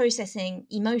processing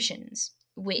emotions,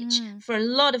 which for a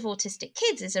lot of autistic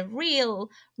kids is a real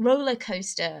roller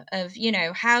coaster of,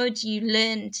 how do you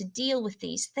learn to deal with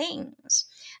these things?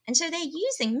 And so they're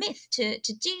using myth to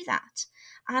do that.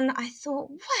 And I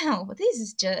thought, wow, this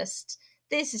is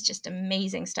just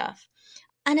amazing stuff.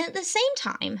 And at the same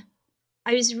time,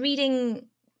 I was reading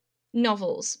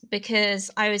novels because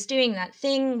I was doing that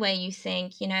thing where you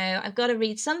think, I've got to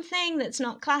read something that's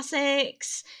not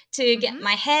classics to get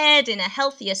my head in a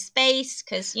healthier space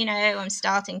because, I'm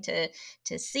starting to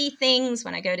see things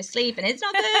when I go to sleep and it's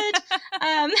not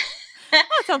good. That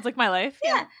sounds like my life.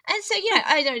 Yeah. And so,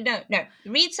 I don't know. No,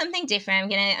 read something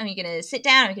different. I'm gonna sit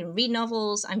down. I'm gonna read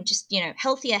novels. I'm just,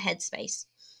 healthier headspace.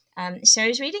 So I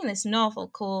was reading this novel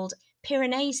called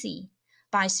Piranesi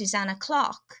by Susanna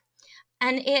Clarke.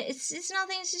 And it's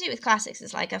nothing to do with classics.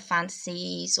 It's like a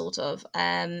fantasy sort of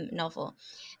novel.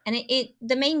 And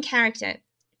the main character,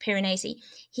 Piranesi,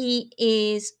 he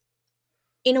is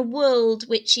in a world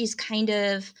which is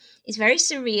is very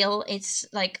surreal. It's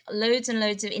like loads and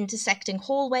loads of intersecting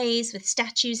hallways with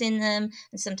statues in them.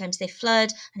 And sometimes they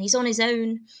flood. And he's on his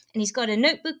own. And he's got a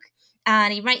notebook.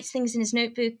 And he writes things in his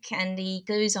notebook and he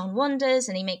goes on wanders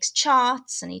and he makes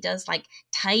charts and he does like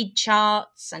tide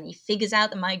charts and he figures out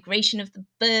the migration of the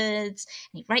birds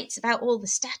and he writes about all the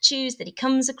statues that he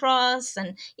comes across.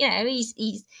 And, he's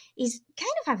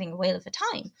kind of having a whale of a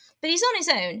time, but he's on his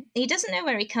own. He doesn't know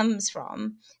where he comes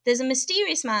from. There's a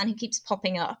mysterious man who keeps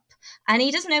popping up and he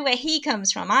doesn't know where he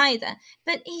comes from either,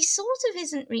 but he sort of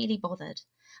isn't really bothered.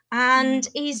 And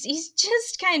he's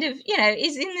just kind of,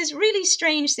 he's in this really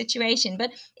strange situation,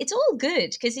 but it's all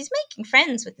good because he's making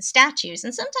friends with the statues,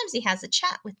 and sometimes he has a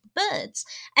chat with the birds,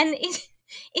 and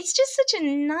it's just such a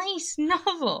nice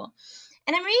novel.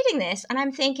 And I'm reading this and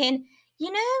I'm thinking,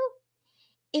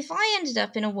 if I ended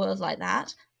up in a world like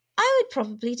that, I would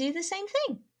probably do the same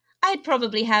thing. I'd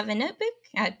probably have a notebook.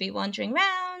 I'd be wandering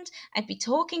around. I'd be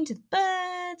talking to the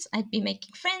birds. I'd be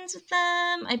making friends with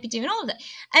them. I'd be doing all of that.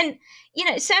 And,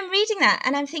 so I'm reading that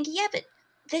and I'm thinking, yeah, but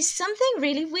there's something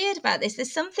really weird about this.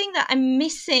 There's something that I'm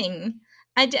missing.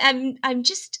 I'm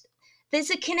just, there's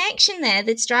a connection there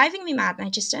that's driving me mad and I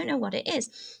just don't know what it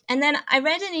is. And then I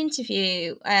read an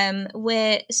interview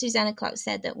where Susanna Clarke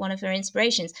said that one of her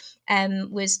inspirations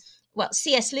was,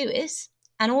 C.S. Lewis,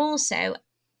 and also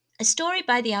a story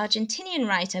by the Argentinian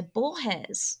writer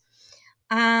Borges.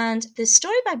 And the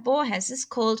story by Borges is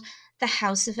called The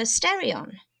House of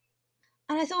Asterion.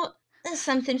 And I thought, there's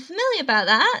something familiar about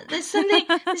that. There's something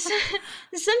there's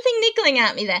something niggling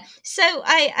at me there. So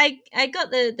I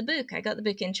got the book. I got the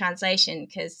book in translation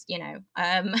because,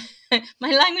 my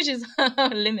languages are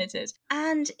limited.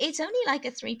 And it's only like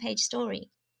a 3-page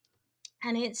story.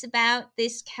 And it's about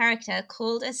this character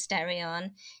called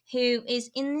Asterion who is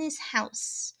in this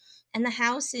house. And the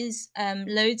house is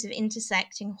loads of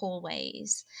intersecting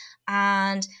hallways.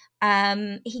 And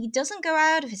he doesn't go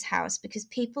out of his house because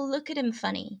people look at him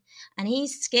funny. And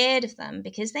he's scared of them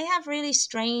because they have really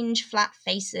strange flat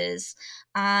faces.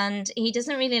 And he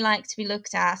doesn't really like to be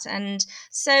looked at. And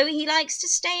so he likes to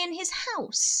stay in his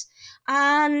house.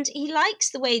 And he likes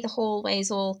the way the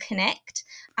hallways all connect.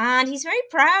 And he's very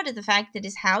proud of the fact that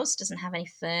his house doesn't have any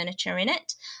furniture in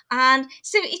it. And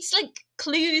so it's like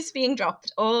clues being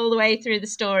dropped all the way through the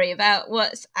story about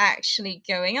what's actually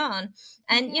going on.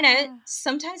 And,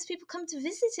 sometimes people come to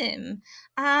visit him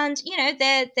and,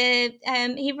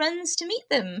 he runs to meet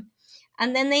them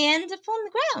and then they end up on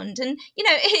the ground. And,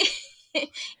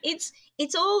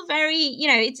 it's all very,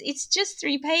 it's just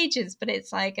 3 pages, but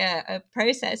it's like a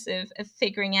process of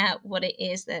figuring out what it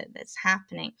is that's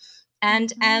happening.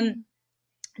 And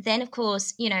then, of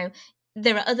course,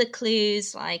 there are other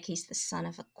clues, like he's the son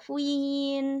of a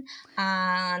queen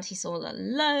and he's all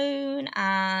alone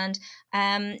and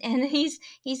he's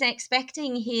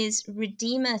expecting his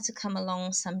redeemer to come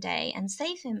along someday and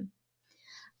save him.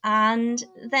 And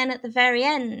then at the very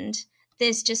end,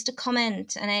 there's just a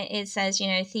comment and it says,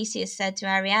 Theseus said to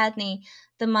Ariadne,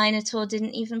 the Minotaur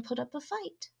didn't even put up a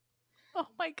fight. Oh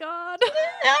my God.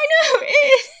 I know.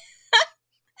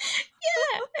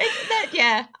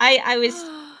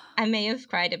 I may have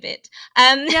cried a bit.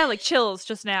 Yeah, like chills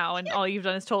just now, and all you've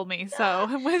done is told me. So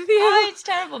I'm with you. Oh, it's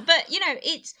terrible. But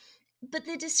but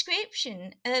the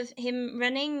description of him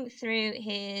running through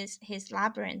his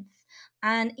labyrinth,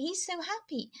 and he's so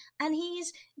happy, and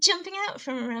he's jumping out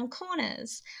from around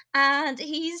corners, and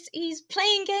he's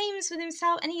playing games with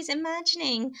himself, and he's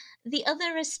imagining the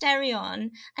other Asterion,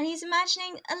 and he's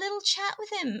imagining a little chat with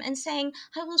him and saying,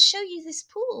 I will show you this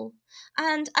pool,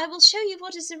 and I will show you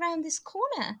what is around this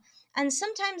corner, and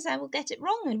sometimes I will get it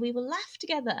wrong and we will laugh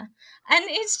together. And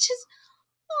it's just,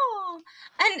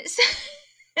 and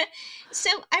so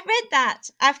I read that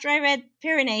after I read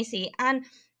Piranesi, and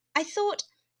I thought,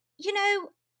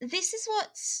 this is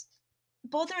what's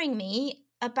bothering me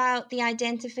about the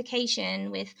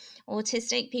identification with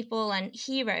autistic people and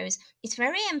heroes. It's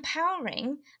very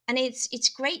empowering, and it's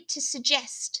great to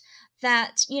suggest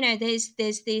that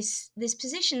there's this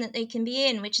position that they can be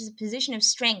in, which is a position of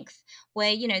strength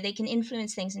where they can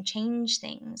influence things and change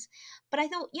things. But I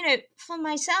thought, for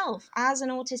myself as an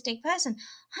autistic person,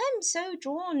 I'm so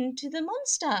drawn to the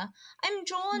monster. I'm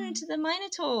drawn to the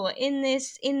Minotaur in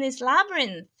this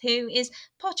labyrinth, who is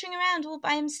pottering around all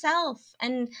by himself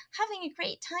and having a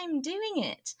great time doing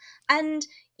it, and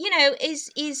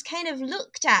is kind of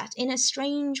looked at in a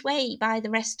strange way by the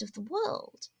rest of the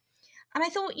world. And I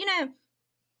thought,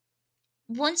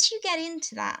 once you get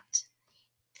into that,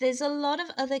 there's a lot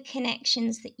of other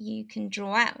connections that you can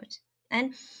draw out.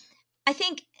 And I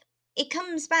think it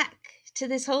comes back to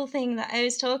this whole thing that I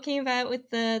was talking about with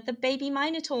the baby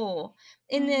Minotaur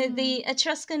in the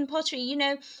Etruscan pottery,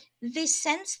 this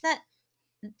sense that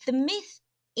the myth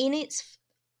in its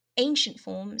ancient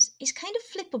forms is kind of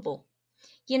flippable.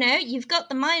 You've got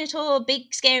the Minotaur,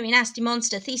 big, scary, nasty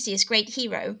monster, Theseus, great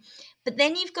hero. But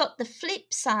then you've got the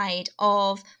flip side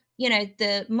of,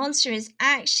 the monster is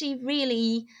actually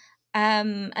really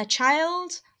a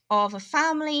child of a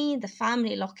family. The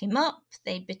family lock him up,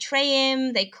 they betray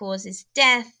him, they cause his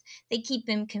death, they keep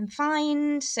him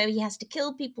confined, so he has to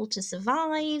kill people to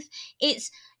survive. It's,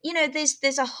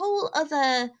 there's a whole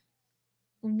other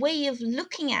way of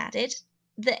looking at it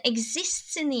that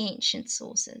exists in the ancient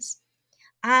sources.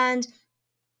 And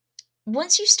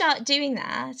once you start doing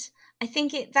that, I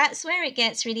think that's where it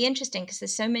gets really interesting, because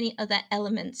there's so many other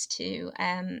elements to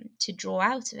draw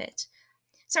out of it.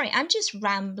 Sorry, I'm just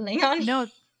rambling on. No,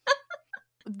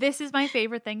 this is my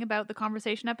favorite thing about the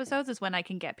conversation episodes, is when I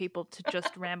can get people to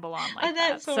just ramble on like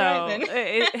that's that. All so right,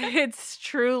 then. It's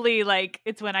truly like,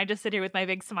 it's when I just sit here with my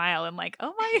big smile and like,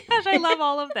 oh my gosh, I love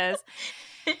all of this.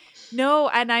 No,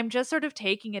 and I'm just sort of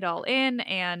taking it all in,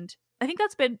 and I think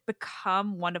that's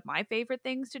become one of my favorite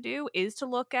things to do, is to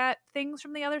look at things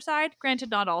from the other side. Granted,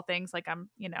 not all things. Like, I'm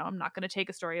not going to take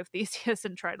a story of Theseus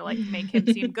and try to like make him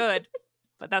seem good,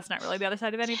 but that's not really the other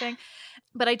side of anything.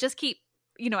 But I just keep,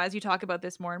 as you talk about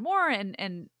this more and more,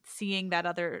 and seeing that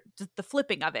other, just the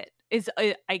flipping of it is,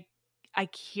 I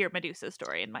hear Medusa's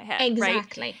story in my head.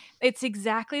 Exactly. Right? It's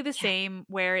exactly the same,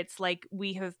 where it's like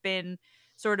we have been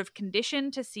sort of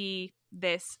conditioned to see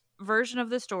this version of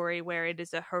the story where it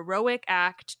is a heroic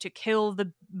act to kill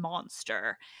the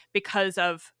monster because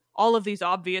of all of these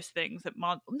obvious things that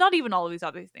not even all of these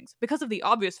obvious things, because of the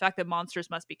obvious fact that monsters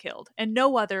must be killed and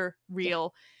no other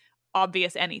real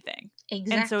obvious anything.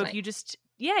 Exactly. And so if you just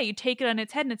you take it on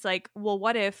its head, and it's like, well,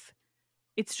 what if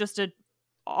it's just a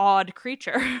odd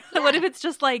creature? What if it's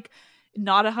just like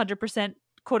not 100%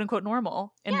 quote unquote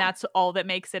normal, and that's all that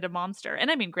makes it a monster? And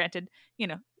I mean, granted,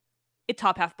 a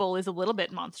top half bull is a little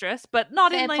bit monstrous, but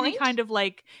not Fair in any point. kind of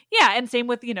like, and same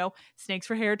with, snakes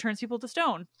for hair turns people to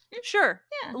stone. Sure.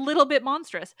 Yeah. A little bit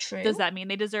monstrous. True. Does that mean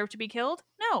they deserve to be killed?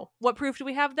 No. What proof do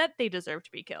we have that they deserve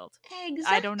to be killed?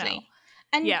 Exactly. I don't know.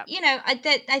 And,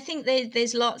 I think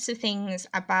there's lots of things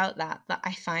about that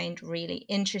I find really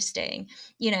interesting.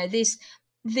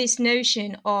 This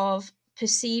notion of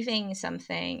perceiving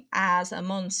something as a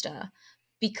monster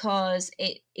because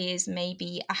it is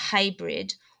maybe a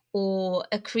hybrid or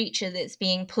a creature that's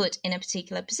being put in a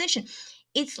particular position.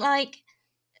 It's like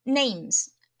names.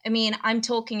 I mean, I'm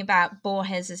talking about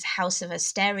Borges's House of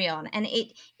Asterion, and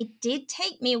it did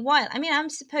take me a while. I mean, I'm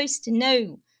supposed to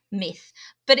know myth,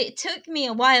 but it took me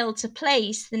a while to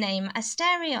place the name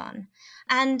Asterion.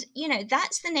 And,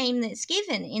 that's the name that's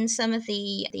given in some of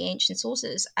the ancient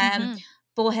sources.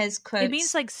 Borges quotes... It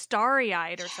means like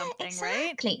starry-eyed or something,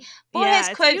 exactly. right? Borges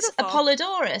quotes beautiful.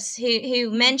 Apollodorus,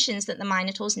 who mentions that the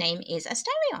Minotaur's name is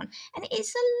Asterion. And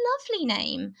it's a lovely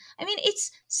name. I mean,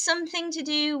 it's something to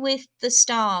do with the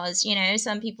stars.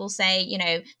 Some people say,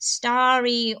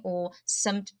 starry, or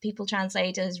some people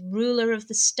translate as ruler of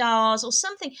the stars or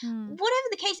something. Whatever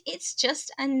the case, it's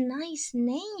just a nice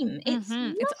name. It's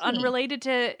lovely. It's unrelated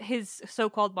to his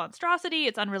so-called monstrosity.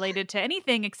 It's unrelated to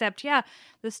anything except,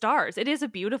 the stars. It is a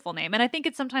beautiful name, and I think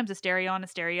it's sometimes Asterion,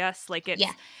 Asterius, like it's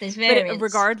there's variants. But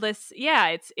regardless,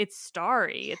 it's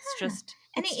starry. It's just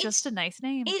it's just a nice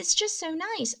name. It's just so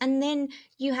nice. And then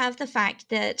you have the fact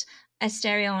that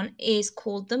Asterion is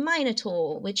called the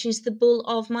Minotaur, which is the bull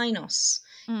of Minos.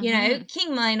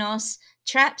 King Minos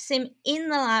traps him in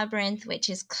the labyrinth, which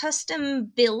is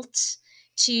custom built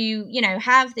to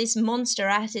have this monster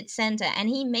at its center, and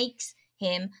he makes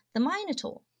him the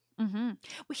Minotaur. Well,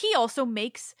 he also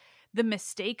makes the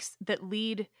mistakes that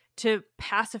lead to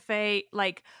Pasiphae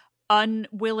like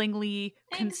unwillingly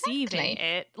conceiving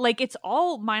it. Like, it's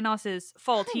all Minos's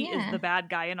fault. He is the bad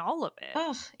guy in all of it.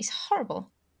 Oh, it's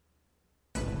horrible.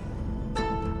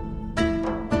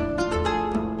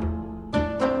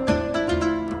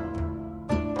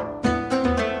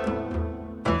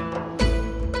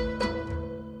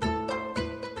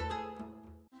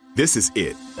 This is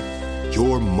it.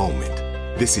 Your moment.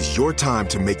 This is your time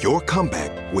to make your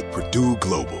comeback with Purdue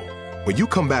Global. When you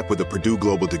come back with a Purdue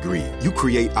Global degree, you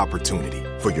create opportunity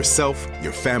for yourself,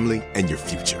 your family, and your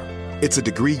future. It's a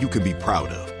degree you can be proud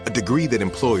of, a degree that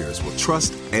employers will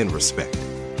trust and respect.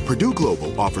 Purdue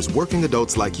Global offers working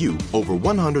adults like you over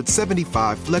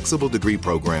 175 flexible degree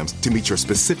programs to meet your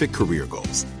specific career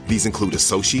goals. These include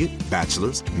associate,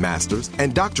 bachelor's, master's,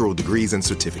 and doctoral degrees and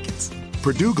certificates.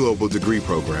 Purdue Global degree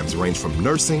programs range from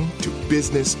nursing to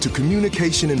business to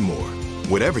communication and more.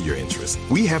 Whatever your interest,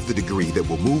 we have the degree that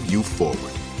will move you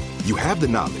forward. You have the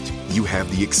knowledge, you have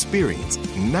the experience.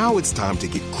 Now it's time to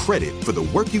get credit for the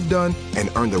work you've done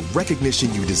and earn the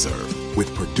recognition you deserve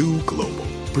with Purdue Global,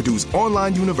 Purdue's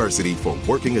online university for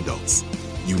working adults.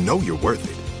 You know you're worth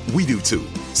it. We do too.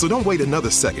 So don't wait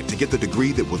another second to get the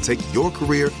degree that will take your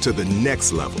career to the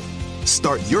next level.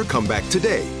 Start your comeback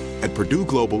today at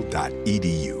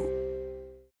purdueglobal.edu.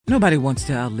 Nobody wants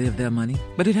to outlive their money,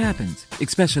 but it happens,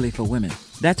 especially for women.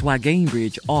 That's why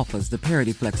Gainbridge offers the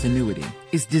Parity Flex annuity.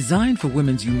 It's designed for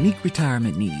women's unique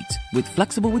retirement needs, with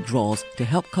flexible withdrawals to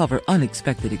help cover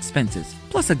unexpected expenses,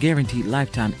 plus a guaranteed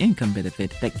lifetime income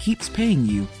benefit that keeps paying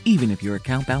you even if your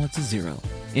account balance is zero.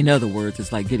 In other words,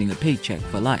 it's like getting a paycheck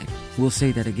for life. We'll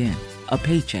say that again. A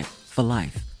paycheck for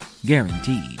life.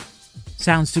 Guaranteed.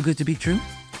 Sounds too good to be true?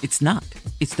 It's not.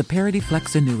 It's the Parity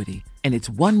Flex annuity, and it's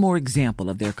one more example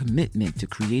of their commitment to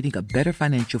creating a better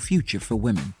financial future for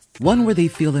women. One where they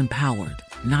feel empowered,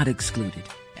 not excluded,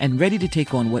 and ready to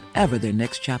take on whatever their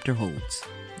next chapter holds.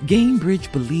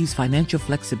 Gainbridge believes financial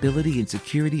flexibility and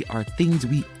security are things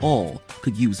we all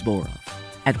could use more of.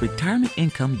 At retirement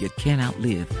income you can't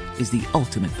outlive is the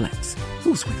ultimate flex.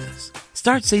 Who's with us?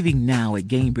 Start saving now at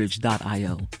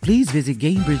Gainbridge.io. Please visit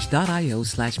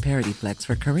Gainbridge.io/ParityFlex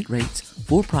for current rates,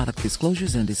 for product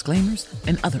disclosures and disclaimers,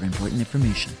 and other important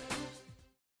information.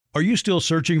 Are you still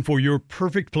searching for your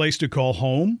perfect place to call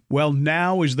home? Well,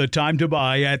 now is the time to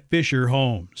buy at Fisher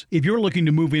Homes. If you're looking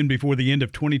to move in before the end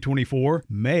of 2024,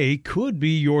 May could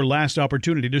be your last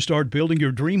opportunity to start building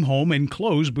your dream home and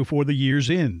close before the year's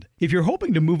end. If you're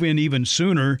hoping to move in even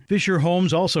sooner, Fisher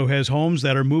Homes also has homes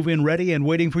that are move-in ready and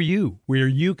waiting for you, where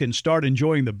you can start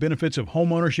enjoying the benefits of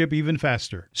homeownership even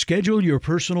faster. Schedule your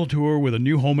personal tour with a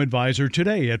new home advisor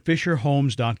today at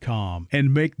FisherHomes.com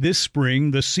and make this spring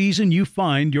the season you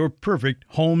find your perfect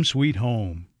home sweet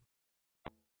home.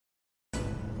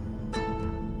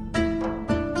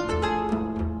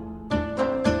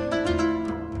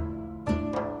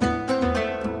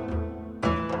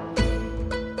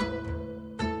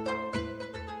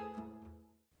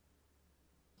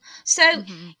 So,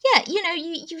 yeah,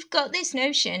 you've got this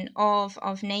notion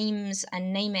of names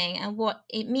and naming and what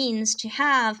it means to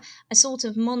have a sort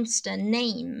of monster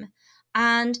name.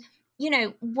 And,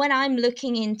 when I'm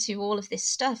looking into all of this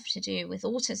stuff to do with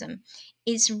autism,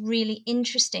 it's really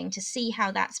interesting to see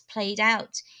how that's played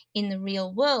out in the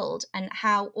real world and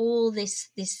how all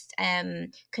this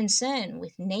concern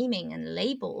with naming and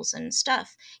labels and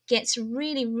stuff gets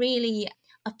really, really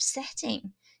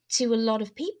upsetting to a lot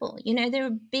of people. There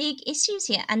are big issues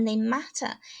here and they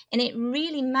matter, and it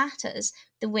really matters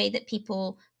the way that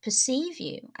people perceive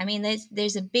you. I mean,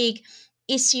 there's a big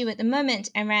issue at the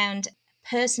moment around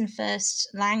person first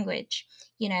language.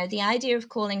 The idea of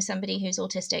calling somebody who's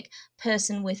autistic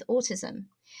person with autism.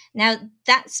 Now,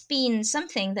 that's been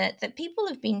something that people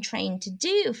have been trained to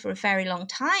do for a very long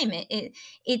time.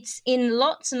 It's in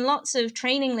lots and lots of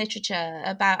training literature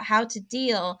about how to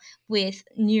deal with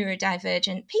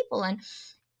neurodivergent people. And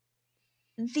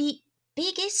the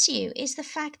big issue is the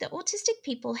fact that autistic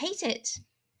people hate it,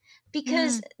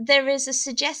 because there is a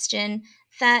suggestion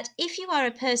that if you are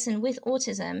a person with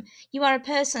autism, you are a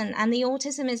person, and the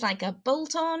autism is like a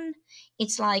bolt-on.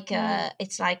 It's like a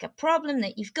problem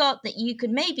that you've got that you could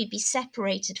maybe be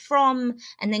separated from,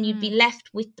 and then you'd be left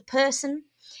with the person.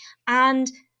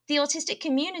 And the autistic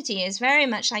community is very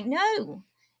much like, no,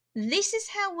 this is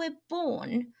how we're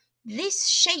born. This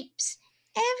shapes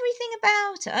everything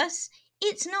about us.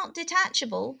 It's not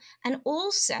detachable, and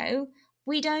also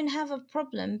we don't have a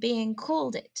problem being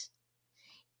called it.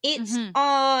 It's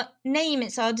our name,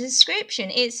 it's our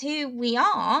description, it's who we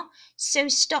are, so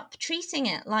stop treating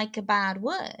it like a bad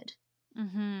word.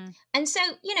 And so,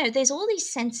 there's all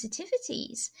these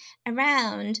sensitivities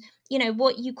around,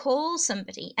 what you call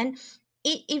somebody, and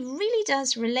it really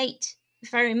does relate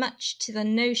very much to the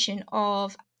notion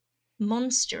of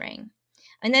monstering.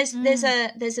 And there's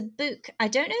a book, I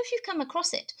don't know if you've come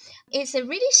across it. It's a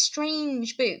really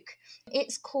strange book.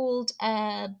 It's called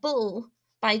Bull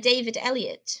by David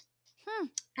Eliot.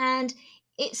 And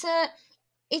it's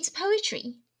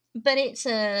poetry, but it's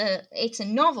a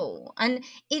novel, and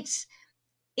it's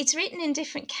written in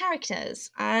different characters,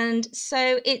 and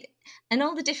so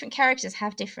all the different characters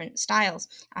have different styles.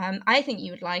 I think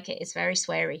you would like it. It's very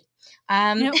sweary.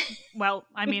 Well,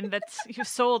 I mean, you've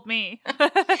sold me.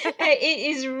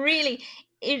 It is really,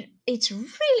 it's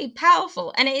really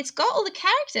powerful, and it's got all the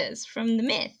characters from the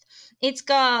myth. It's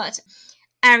got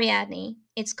Ariadne,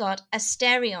 it's got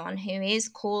Asterion, who is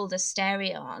called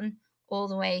Asterion all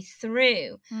the way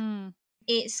through.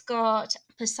 It's got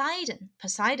Poseidon.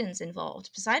 Poseidon's involved.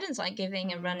 Poseidon's like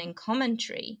giving a running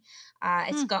commentary.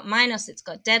 It's got Minos, it's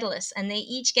got Daedalus, and they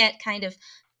each get kind of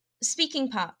speaking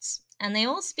parts, and they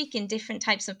all speak in different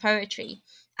types of poetry.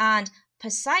 And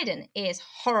Poseidon is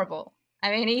horrible. I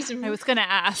mean, I was going to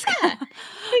ask. Yeah,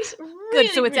 he's really,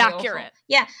 good, so it's really accurate. Awful.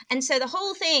 Yeah, and so the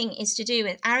whole thing is to do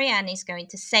with Ariadne is going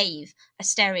to save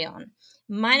Asterion.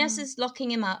 Minos is locking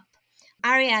him up.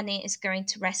 Ariadne is going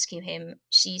to rescue him.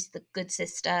 She's the good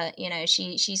sister, you know,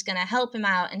 she's going to help him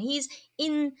out. And he's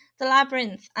in the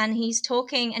labyrinth and he's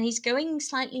talking and he's going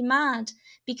slightly mad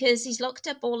because he's locked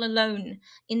up all alone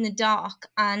in the dark.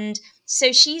 And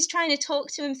so she's trying to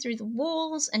talk to him through the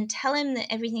walls and tell him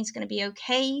that everything's going to be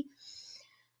okay.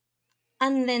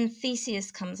 And then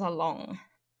Theseus comes along.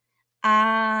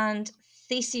 And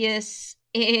Theseus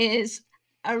is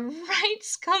a right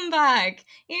scumbag.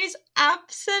 He is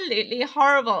absolutely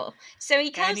horrible. So he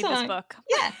comes along. This book.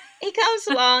 Yeah, he comes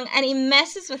along and he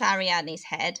messes with Ariadne's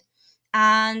head,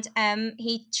 and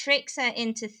he tricks her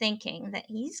into thinking that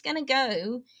he's going to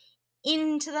go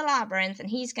into the labyrinth and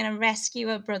he's going to rescue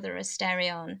her brother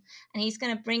Asterion, and he's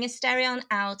going to bring Asterion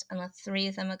out, and the three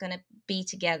of them are going to be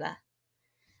together.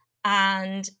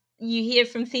 And you hear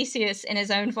from Theseus in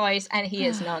his own voice, and he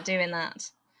is not doing that.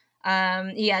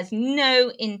 He has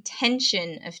no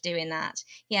intention of doing that.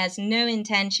 He has no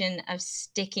intention of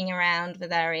sticking around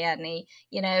with Ariadne.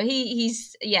 You know,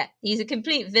 he's a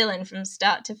complete villain from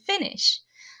start to finish.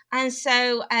 And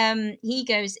so he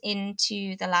goes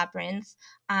into the labyrinth,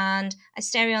 and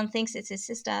Asterion thinks it's his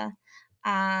sister.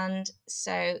 And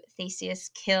so Theseus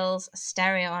kills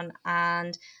Asterion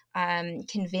and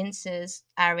convinces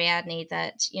Ariadne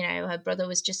that, you know, her brother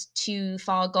was just too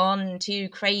far gone, too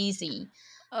crazy.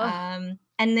 And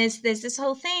there's this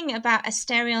whole thing about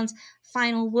Asterion's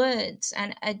final words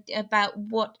and about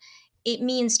what it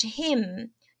means to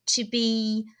him to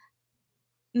be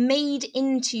made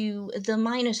into the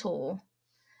Minotaur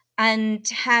and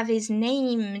to have his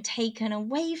name taken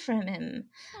away from him.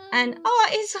 And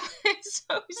it's so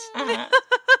sad.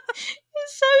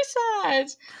 It's so sad.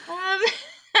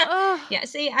 Yeah,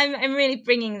 see, I'm really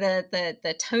bringing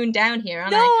the tone down here,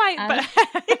 aren't I?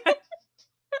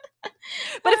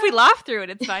 But if we laugh through it,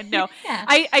 it's fine. No, yeah.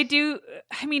 I do.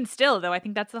 I mean, still though, I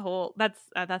think that's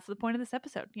that's the point of this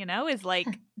episode. You know, is like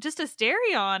just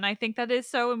Asterion. I think that is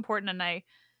so important, and I'm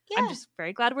just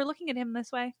very glad we're looking at him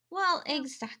this way. Well,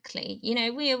 exactly. You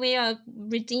know, we are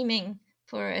redeeming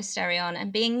poor Asterion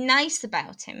and being nice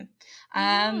about him,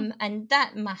 and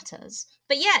that matters.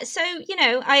 But yeah, so you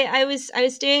know, I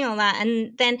was doing all that,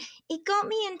 and then it got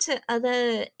me into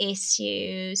other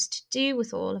issues to do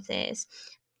with all of this.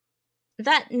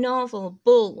 That novel,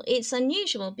 Bull, it's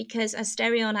unusual because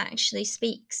Asterion actually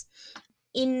speaks.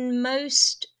 In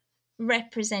most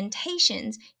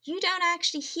representations, you don't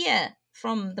actually hear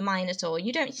from the Minotaur.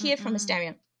 You don't hear from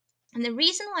Asterion. And the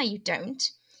reason why you don't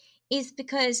is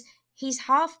because he's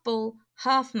half bull,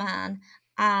 half man,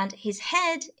 and his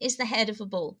head is the head of a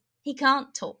bull. He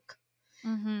can't talk.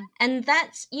 And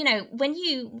that's, you know, when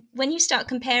you start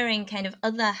comparing kind of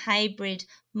other hybrid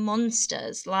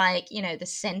monsters like, you know, the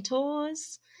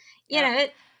centaurs, you know,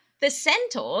 the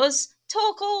centaurs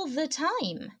talk all the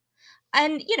time.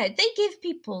 And, you know, they give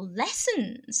people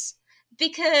lessons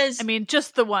because... I mean,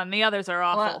 just the one. The others are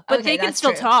awful. But they can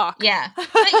still talk. Yeah.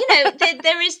 But, you know,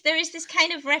 there is this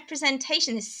kind of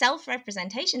representation, this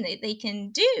self-representation that they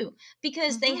can do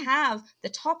because they have the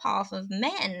top half of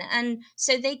men, and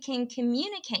so they can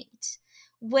communicate.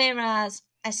 Whereas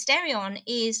Asterion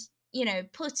is, you know,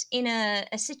 put in a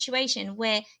situation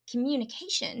where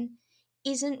communication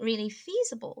isn't really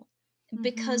feasible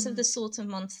because of the sort of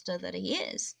monster that he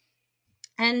is.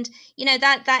 And, you know,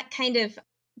 that kind of...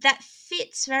 that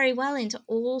fits very well into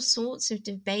all sorts of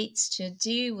debates to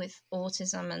do with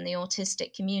autism and the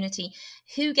autistic community,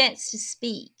 who gets to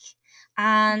speak,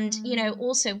 and, you know,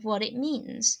 also what it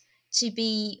means to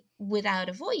be without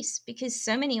a voice, because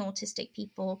so many autistic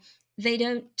people, they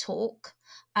don't talk.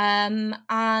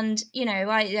 And, you know,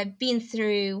 I've been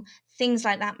through things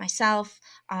like that myself.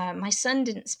 My son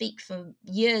didn't speak for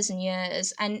years and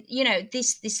years. And, you know,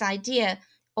 this idea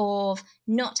of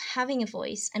not having a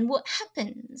voice and what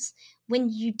happens when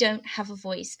you don't have a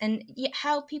voice, and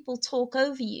how people talk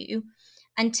over you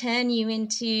and turn you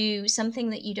into something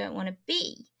that you don't want to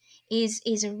be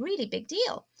is a really big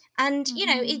deal. And you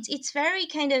know, it's very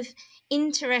kind of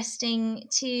interesting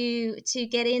to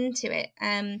get into it.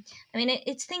 I mean,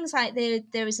 it's things like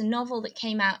there was a novel that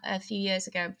came out a few years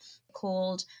ago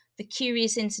called The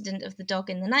Curious Incident of the Dog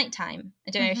in the Nighttime.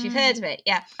 I don't know if you've heard of it.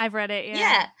 Yeah, I've read it.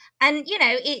 Yeah, and you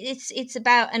know, it's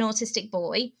about an autistic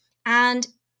boy, and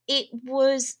it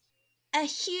was a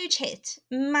huge hit,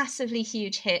 massively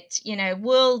huge hit. You know,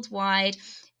 worldwide,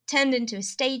 turned into a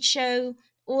stage show,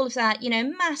 all of that. You know,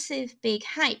 massive, big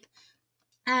hype.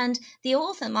 And the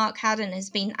author, Mark Haddon,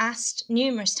 has been asked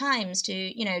numerous times to,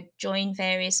 you know, join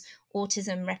various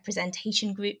autism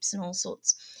representation groups and all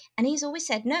sorts, and he's always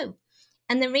said no.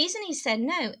 And the reason he said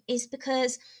no is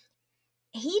because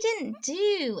he didn't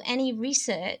do any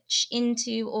research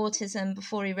into autism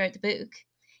before he wrote the book.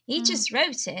 He just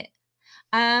wrote it.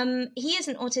 He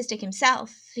isn't autistic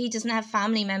himself. He doesn't have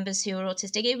family members who are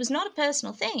autistic. It was not a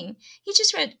personal thing. He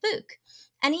just wrote the book.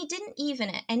 And he didn't even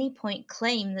at any point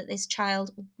claim that this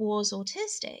child was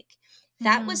autistic.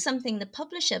 That was something the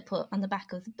publisher put on the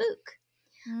back of the book.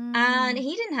 And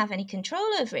he didn't have any control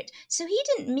over it. So he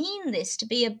didn't mean this to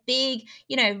be a big,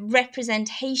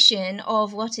 representation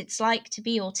of what it's like to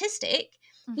be autistic.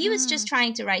 He was just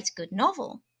trying to write a good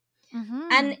novel.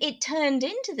 And it turned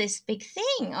into this big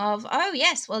thing of, oh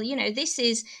yes, well, this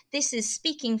is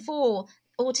speaking for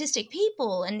autistic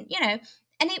people, and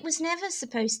and it was never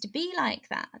supposed to be like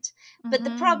that. But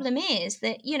the problem is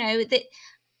that that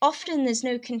often there's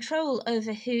no control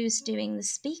over who's doing the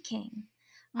speaking.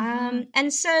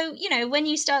 And so when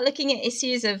you start looking at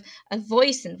issues of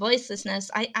voice and voicelessness,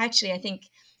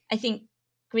 I think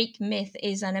Greek myth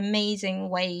is an amazing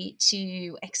way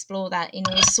to explore that in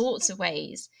all sorts of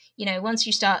ways. Once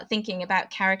you start thinking about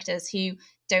characters who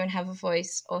don't have a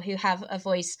voice, or who have a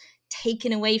voice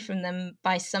taken away from them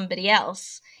by somebody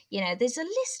else, there's a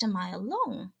list a mile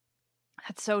long.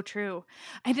 That's so true.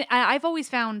 I've always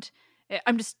found,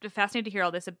 I'm just fascinated to hear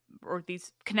all this, or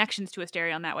these connections to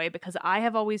Asterion that way, because I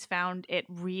have always found it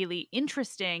really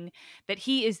interesting that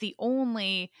he is the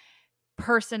only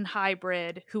person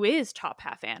hybrid who is top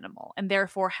half animal, and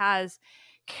therefore has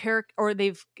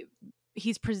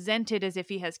he's presented as if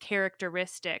he has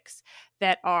characteristics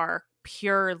that are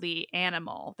purely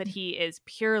animal, that he is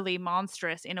purely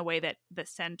monstrous in a way that the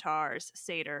centaurs,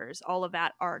 satyrs, all of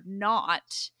that are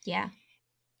not. Yeah.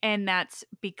 And that's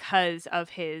because of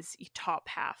his top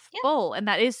half bull. And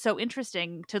that is so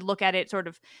interesting to look at it, sort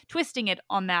of twisting it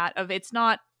on that of, it's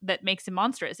not that makes him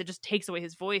monstrous. It just takes away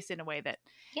his voice in a way that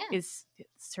is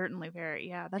certainly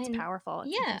very, that's powerful.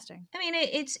 It's interesting. I mean,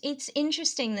 it's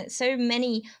interesting that so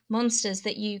many monsters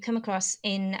that you come across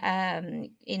in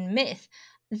myth,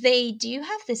 they do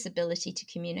have this ability to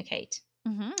communicate.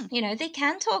 They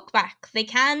can talk back. They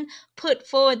can put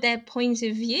forward their point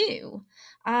of view.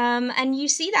 And you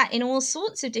see that in all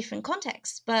sorts of different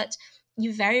contexts, but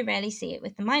you very rarely see it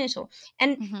with the Minotaur.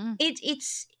 And it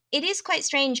is quite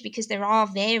strange, because there are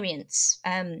variants.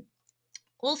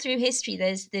 All through history,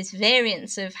 there's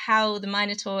variants of how the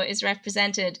Minotaur is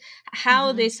represented,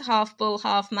 how this half bull,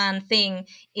 half man thing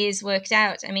is worked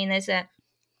out. I mean, there's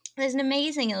an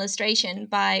amazing illustration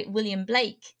by William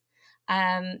Blake.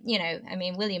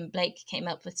 William Blake came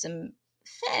up with some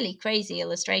fairly crazy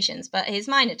illustrations, but his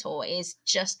Minotaur is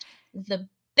just the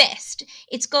best.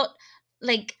 It's got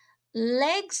like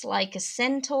legs like a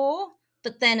centaur,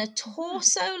 but then a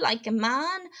torso like a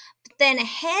man, but then a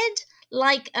head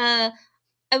like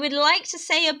I would like to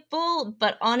say a bull,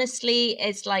 but honestly,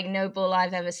 it's like no bull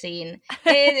I've ever seen.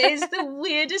 It is the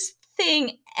weirdest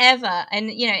thing ever, and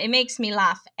it makes me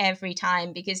laugh every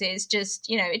time, because it's just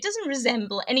it doesn't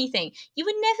resemble anything. You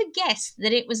would never guess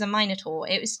that it was a Minotaur.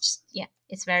 It was just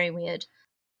it's very weird.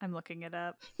 I'm looking it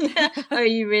up. Oh,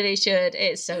 you really should.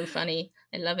 It's so funny.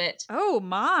 I love it. Oh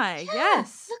my,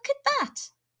 yes. Look at that.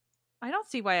 I don't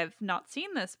see why I've not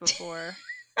seen this before.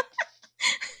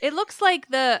 It looks like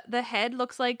the head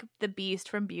looks like the Beast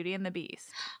from Beauty and the Beast.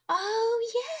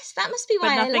 Oh yes, that must be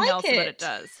why but nothing I like else it. about it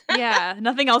does. Yeah,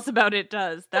 nothing else about it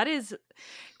does. That is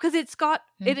because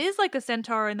it is like a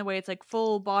centaur in the way it's like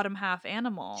full bottom half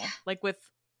animal, like with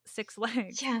 6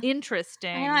 legs. Yeah.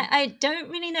 Interesting. I don't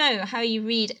really know how you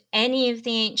read any of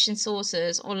the ancient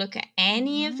sources or look at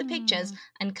any of the pictures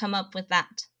and come up with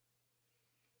that.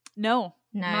 No,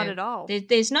 not at all.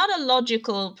 There's not a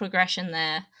logical progression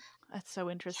there. That's so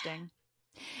interesting.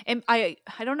 And I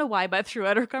don't know why, but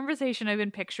throughout our conversation, I've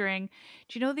been picturing.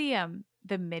 Do you know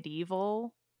the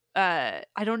medieval? I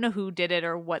don't know who did it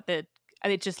or what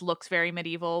it just looks very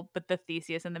medieval. But the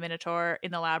Theseus and the Minotaur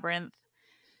in the labyrinth.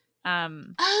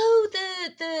 The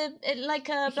like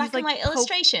a black and white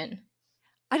illustration.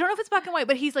 I don't know if it's black and white,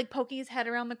 but he's like poking his head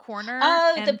around the corner.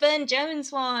 Oh, the Burne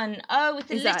Jones one. Oh, with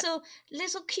the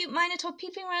little cute Minotaur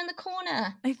peeping around the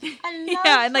corner. I love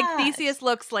that. And like Theseus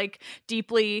looks like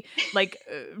deeply like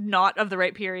not of the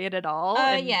right period at all.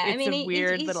 Oh yeah, it's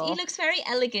weird he looks very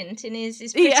elegant in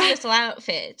his pretty little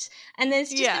outfit, and there's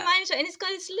just the Minotaur, and it's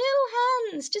got his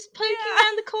little hands just poking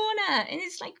around the corner, and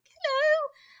it's like hello.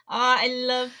 Oh, I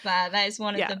love that. That is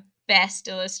one of the best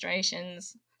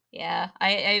illustrations. Yeah,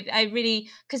 I really,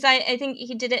 because I think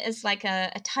he did it as like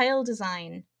a tile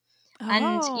design. Oh.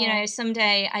 And,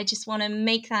 someday I just want to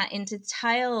make that into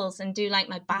tiles and do like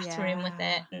my bathroom with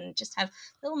it and just have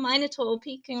little Minotaur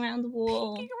peeking around the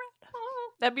wall.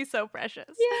 That'd be so precious.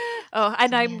 Yeah. Oh,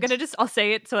 and I'm Brilliant. gonna I'll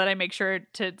say it so that I make sure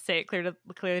to say it clearly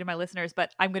to my listeners.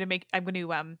 But I'm gonna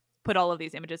put all of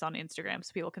these images on Instagram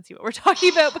so people can see what we're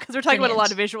talking about, because we're talking about a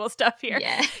lot of visual stuff here.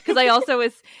 Yeah. Because I also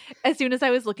as soon as I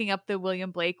was looking up the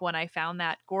William Blake one, I found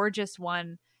that gorgeous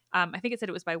one. I think it said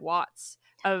it was by Watts,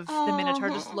 of the Minotaur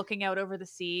just looking out over the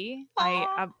sea.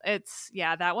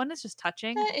 That one is just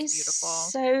touching. That It's is beautiful.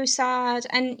 so sad.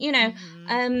 And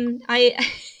Mhm. I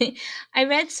I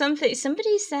read something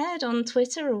somebody said on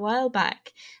Twitter a while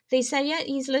back. They said, yeah,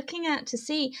 he's looking out to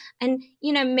sea, and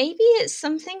maybe it's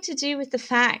something to do with the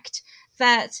fact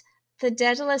that the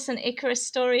Daedalus and Icarus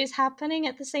story is happening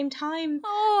at the same time.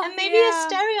 Oh, And maybe yeah.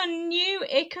 Asterion knew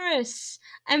Icarus,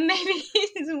 and maybe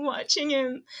he's watching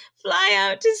him fly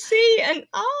out to sea, and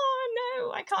oh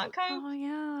no, I can't cope. Oh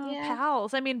yeah. Yeah.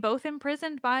 Pals. I mean, both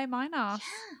imprisoned by Minos.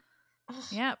 Oh,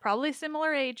 Yeah, probably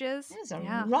similar ages. he was a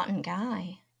Yeah. rotten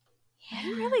guy.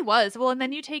 He really was. Well, and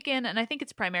then you take in, and I think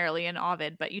it's primarily in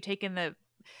Ovid, but you take in the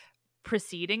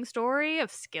preceding story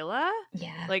of Scylla.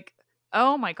 Yeah. Like,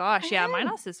 oh my gosh, yeah, I know.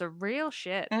 Minos is a real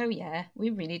shit. Oh yeah, we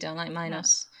really don't like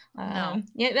Minos. No.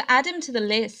 Yeah, but add him to the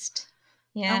list.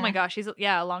 Yeah. Oh my gosh, he's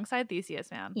alongside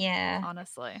Theseus, man. Yeah.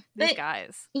 Honestly, these But-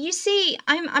 guys. You see,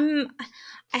 I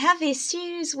have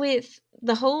issues with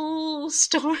the whole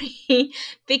story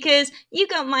because you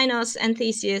got Minos and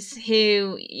Theseus,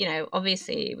 who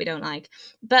obviously we don't like,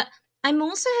 but I'm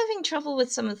also having trouble with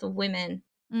some of the women.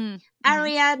 Mhm.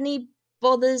 Ariadne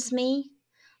bothers me.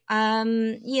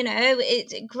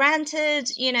 Granted,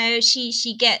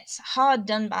 she gets hard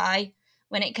done by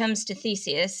when it comes to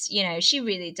Theseus. She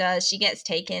really does. She gets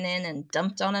taken in and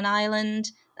dumped on an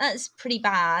island. That's pretty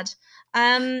bad.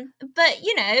 But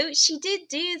she did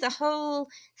do the whole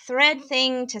thread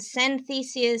thing to send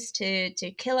Theseus to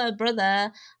kill her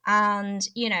brother, and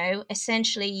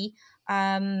essentially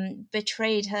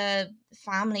betrayed her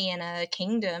family and her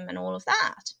kingdom and all of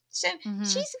that. So Mhm.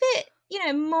 she's a bit,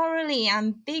 morally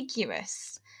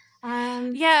ambiguous.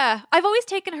 Yeah, I've always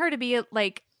taken her to be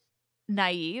like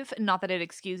naive, not that it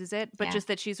excuses it, but Yeah. just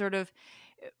that she's sort of,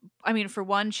 I mean, for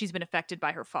one, she's been affected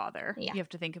by her father. Yeah. You have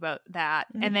to think about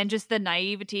that. Mhm. And then just the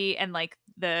naivety and like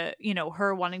the,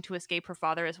 her wanting to escape her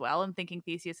father as well and thinking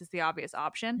Theseus is the obvious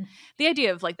option. Mhm. The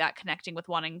idea of like that connecting with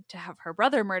wanting to have her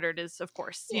brother murdered is, of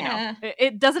course, Yeah.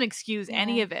 it doesn't excuse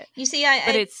any Yeah. of it. You see,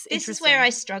 But it's this is interesting. where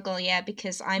I struggle,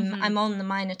 because Mhm. I'm on the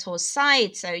Minotaur's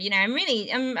side, so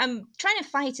I'm trying to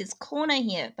fight his corner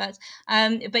here, but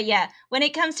yeah, when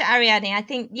it comes to Ariadne, I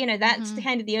think that's Mhm. the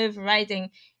kind of the overriding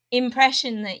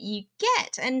impression that you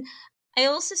get. And I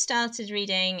also started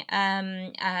reading.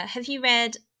 Have you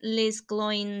read Liz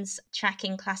Gloyn's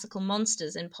Tracking Classical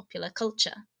Monsters in Popular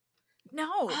Culture?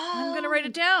 No, I'm going to write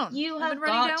it down. You I've have been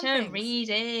writing got down to things. read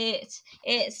it.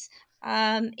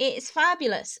 It's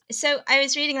fabulous. So I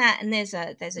was reading that, and there's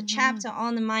a Mhm. chapter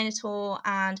on the Minotaur,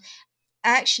 and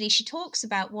actually she talks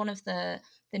about one of the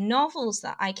novels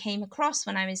that I came across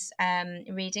when I was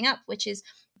reading up, which is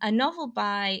a novel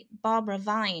by Barbara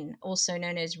Vine, also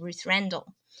known as Ruth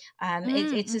Rendell.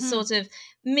 It's a Mhm. sort of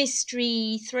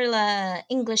mystery thriller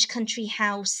English country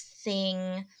house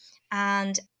thing,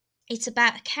 and it's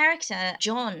about a character,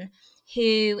 John,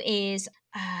 who is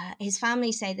his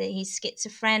family say that he's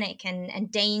schizophrenic and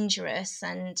dangerous,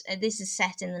 and this is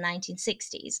set in the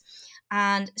 1960s.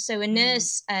 And so a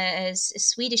nurse, a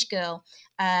Swedish girl,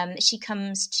 she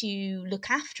comes to look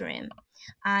after him,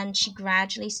 and she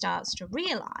gradually starts to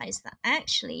realize that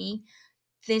actually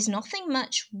there's nothing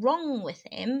much wrong with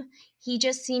him. He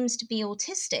just seems to be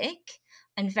autistic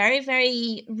and very,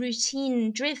 very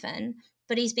routine driven,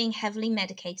 but he's being heavily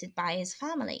medicated by his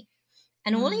family.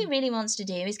 And all he really wants to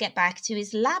do is get back to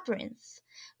his labyrinth,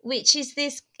 which is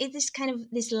this kind of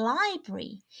this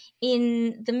library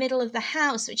in the middle of the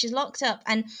house, which is locked up.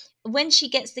 And when she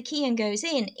gets the key and goes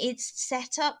in, it's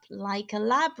set up like a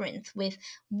labyrinth with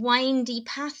windy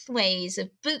pathways of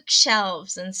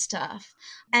bookshelves and stuff.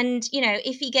 And,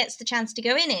 if he gets the chance to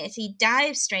go in it, he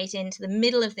dives straight into the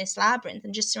middle of this labyrinth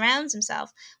and just surrounds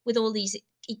himself with all these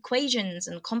equations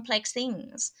and complex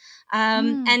things.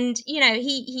 And,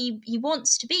 he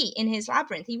wants to be in his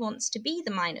labyrinth. He wants to be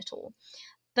the Minotaur.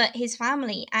 But his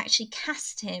family actually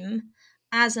cast him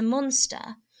as a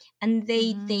monster, and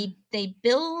they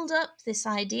build up this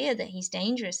idea that he's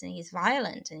dangerous and he's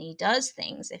violent and he does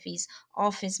things if he's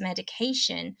off his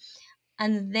medication.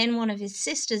 And then one of his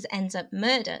sisters ends up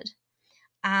murdered,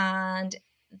 and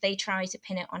they try to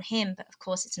pin it on him, but of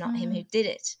course it's not him who did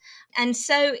it. And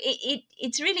so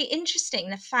it's really interesting,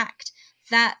 the fact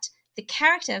that the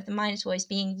character of the Minotaur is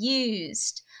being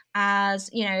used as,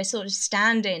 you know, a sort of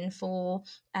stand-in for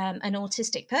an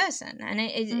autistic person. And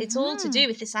it's all to do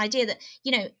with this idea that,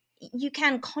 you know, you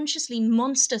can consciously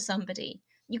monster somebody.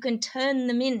 You can turn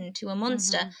them into a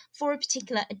monster for a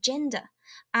particular agenda.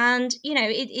 And, you know,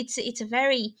 it's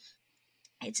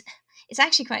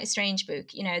actually quite a strange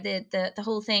book. You know, the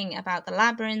whole thing about the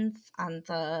labyrinth and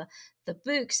the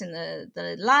books and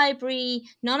the library,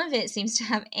 none of it seems to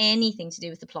have anything to do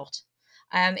with the plot.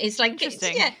 It's like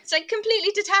it's like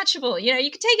completely detachable. You know,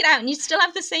 you could take it out and you still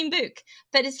have the same book,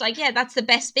 but it's like, yeah, that's the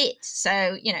best bit.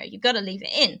 So, you know, you've got to leave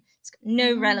it in. It's got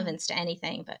no relevance to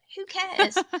anything, but who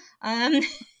cares?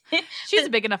 She's a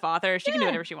big enough author; she can do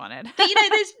whatever she wanted. But you know,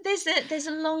 there's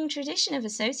a long tradition of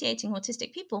associating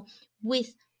autistic people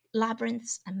with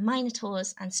labyrinths and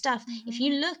minotaurs and stuff. If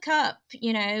you look up,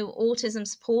 you know, autism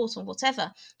support or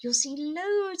whatever, you'll see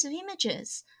loads of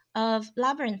images of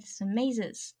labyrinths and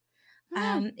mazes.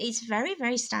 It's very,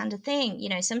 very standard thing. You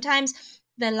know, sometimes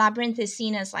the labyrinth is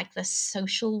seen as like the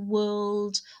social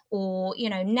world, or, you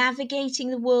know, navigating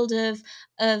the world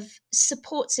of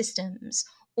support systems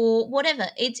or whatever.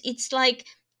 It's like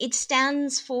it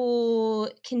stands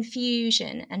for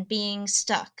confusion and being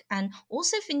stuck, and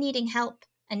also for needing help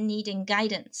and needing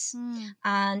guidance.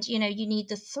 And, you know, you need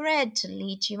the thread to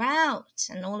lead you out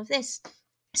and all of this.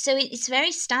 So it's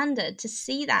very standard to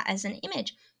see that as an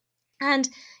image. And,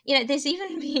 you know, there's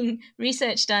even been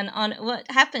research done on what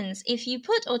happens if you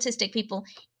put autistic people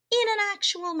in an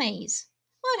actual maze.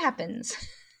 What happens?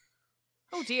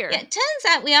 Oh, dear. Yeah, it turns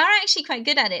out we are actually quite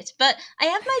good at it, but I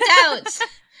have my doubts.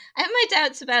 I have my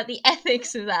doubts about the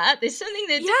ethics of that. There's something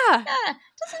that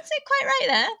doesn't sit quite right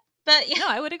there. But yeah. No,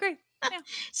 I would agree. Yeah.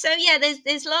 So yeah,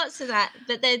 there's lots of that.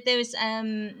 But there's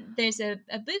a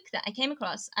book that I came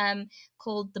across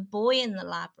called The Boy in the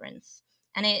Labyrinth.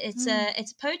 And it's a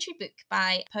poetry book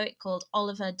by a poet called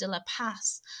Oliver de la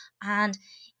Paz, and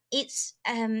it's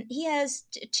he has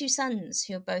two sons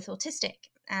who are both autistic,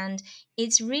 and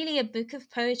it's really a book of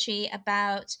poetry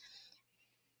about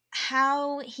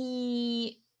how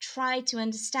he tried to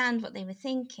understand what they were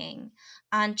thinking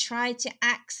and tried to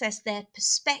access their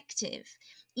perspective,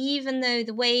 even though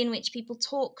the way in which people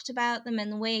talked about them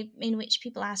and the way in which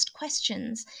people asked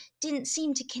questions didn't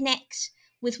seem to connect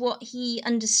with what he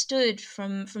understood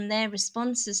from their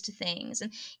responses to things.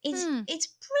 And it's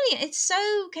brilliant. It's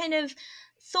so kind of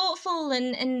thoughtful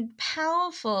and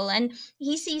powerful. And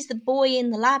he sees the boy in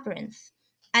the labyrinth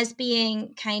as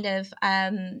being kind of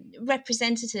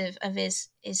representative of his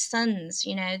sons.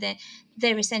 You know,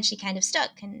 they're essentially kind of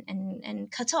stuck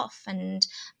and cut off,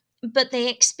 but they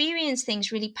experience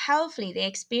things really powerfully. They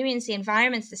experience the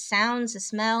environments, the sounds, the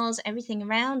smells, everything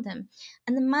around them.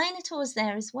 And the Minotaur's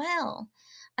there as well.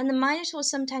 And the Minotaur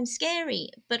is sometimes scary,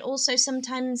 but also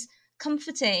sometimes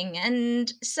comforting.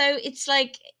 And so it's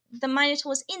like the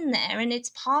Minotaur's in there and it's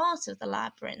part of the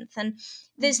labyrinth. And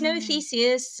there's no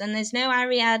Theseus and there's no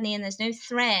Ariadne and there's no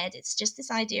thread. It's just this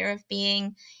idea of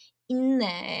being in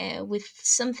there with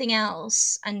something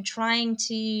else and trying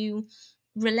to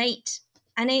relate.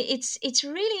 And it's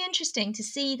really interesting to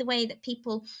see the way that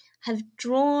people have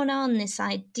drawn on this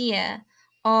idea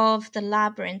of the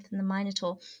labyrinth and the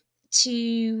Minotaur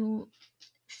to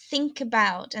think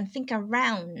about and think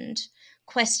around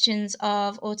questions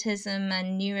of autism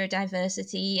and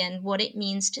neurodiversity and what it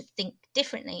means to think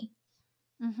differently.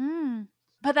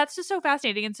 But that's just so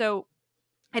fascinating. And so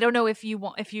I don't know if you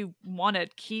want to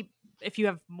keep, if you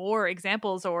have more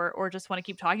examples or just want to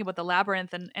keep talking about the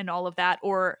labyrinth and all of that,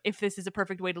 or if this is a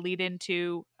perfect way to lead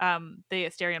into the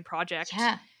Asterion project.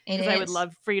 Yeah, because I would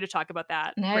love for you to talk about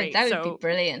that. No, Great. that would be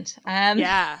brilliant.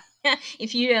 Yeah.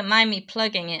 If you don't mind me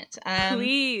plugging it.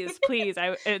 Please.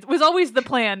 It was always the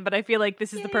plan, but I feel like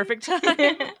this is the perfect time.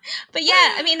 But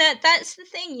yeah, I mean, that's the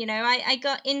thing, you know, I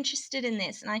got interested in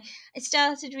this and I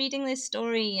started reading this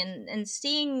story and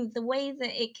seeing the way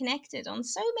that it connected on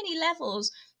so many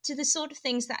levels to the sort of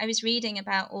things that I was reading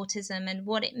about autism and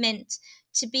what it meant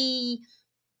to be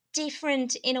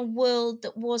different in a world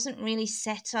that wasn't really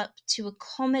set up to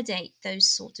accommodate those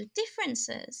sort of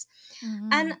differences.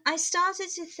 And I started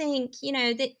to think, you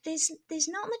know, that there's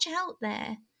not much out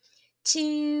there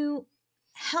to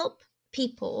help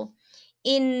people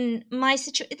in my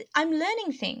situation. I'm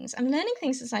learning things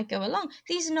as I go along.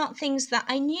 These are not things that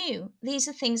I knew. These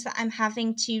are things that I'm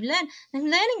having to learn. I'm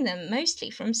learning them mostly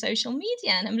from social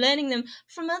media, and I'm learning them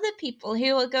from other people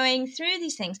who are going through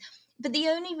these things. But the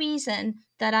only reason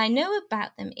that I know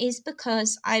about them is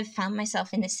because I've found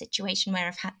myself in this situation where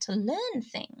I've had to learn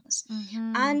things.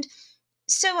 And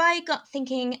so I got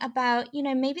thinking about, you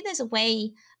know, maybe there's a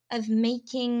way of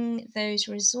making those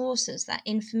resources, that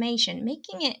information,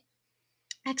 making it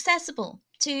accessible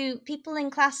to people in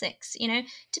classics,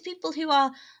 to people who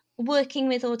are working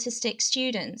with autistic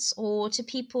students, or to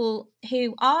people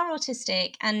who are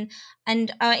autistic and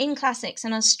are in classics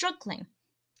and are struggling.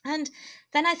 And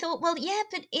then I thought, well, yeah,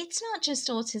 but it's not just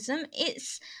autism,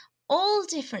 it's all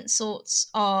different sorts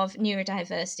of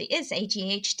neurodiversity. It's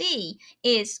ADHD,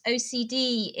 it's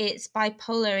OCD, it's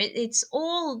bipolar, it's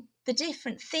all the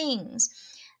different things.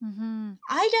 Mm-hmm.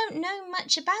 I don't know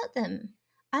much about them,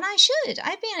 and I should.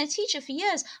 I've been a teacher for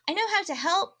years. I know how to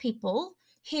help people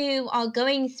who are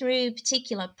going through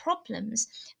particular problems.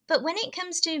 But when it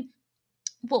comes to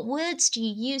what words do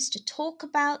you use to talk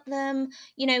about them,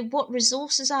 what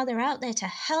resources are there out there to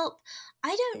help,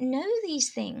 I don't know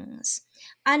these things.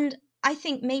 And I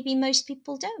think maybe most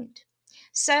people don't.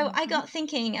 So I got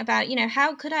thinking about,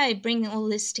 how could I bring all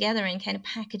this together and kind of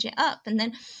package it up? And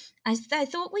then I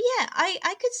thought, well, yeah,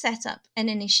 I could set up an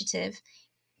initiative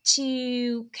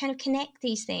to kind of connect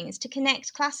these things, to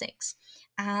connect classics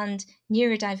and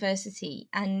neurodiversity,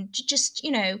 and just,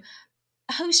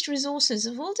 host resources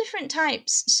of all different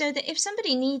types, so that if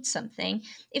somebody needs something,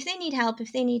 if they need help,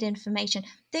 if they need information,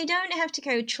 they don't have to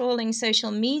go trawling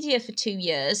social media for 2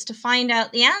 years to find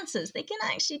out the answers. They can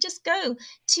actually just go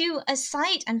to a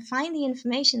site and find the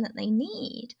information that they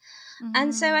need. Mm-hmm.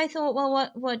 And so I thought, well,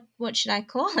 what should I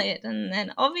call it? And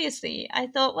then obviously I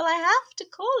thought, well, I have to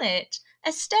call it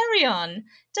Asterion,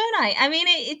 don't I? I mean,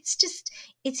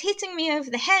 it's hitting me over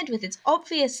the head with its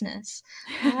obviousness.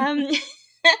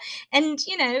 And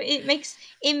it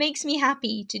makes me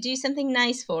happy to do something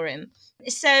nice for him.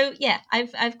 So yeah,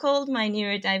 I've called my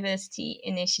neurodiversity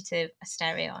initiative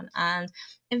Asterion, and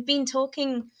I've been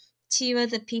talking to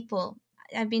other people.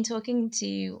 I've been talking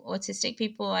to autistic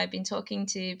people. I've been talking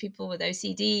to people with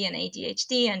OCD and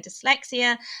ADHD and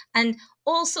dyslexia and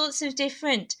all sorts of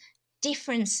different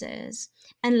differences,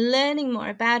 and learning more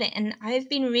about it. And I've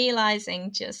been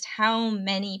realizing just how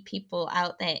many people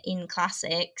out there in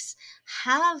classics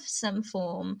have some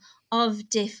form of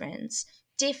different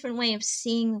way of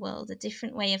seeing the world, a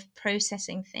different way of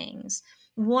processing things.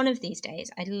 One of these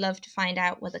days, I'd love to find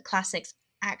out whether classics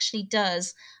actually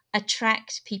does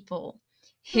attract people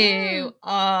who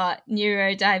are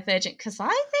neurodivergent, because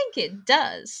I think it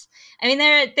does. I mean,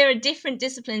 there are different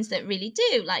disciplines that really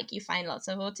do. Like, you find lots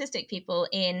of autistic people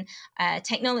in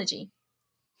technology,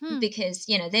 because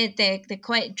they're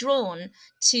quite drawn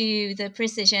to the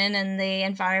precision and the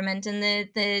environment and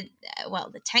the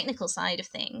technical side of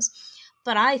things.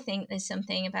 But I think there's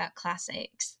something about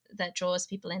classics that draws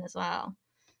people in as well.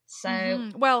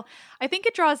 So, well, I think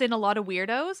it draws in a lot of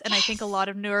weirdos, and I think a lot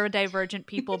of neurodivergent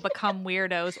people become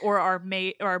weirdos or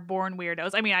are born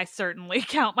weirdos. I mean, I certainly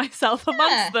count myself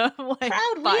amongst them.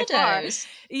 Proud weirdos.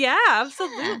 Yeah,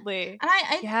 absolutely. And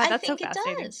I think so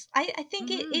it does. I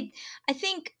think I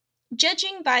think,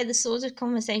 judging by the sort of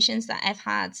conversations that I've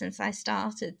had since I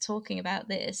started talking about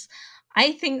this,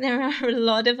 I think there are a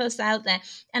lot of us out there,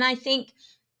 and I think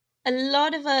a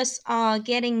lot of us are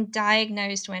getting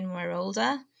diagnosed when we're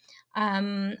older.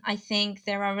 I think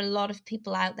there are a lot of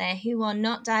people out there who are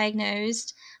not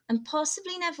diagnosed and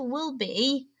possibly never will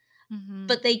be,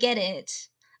 but they get it.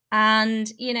 And,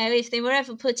 if they were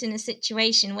ever put in a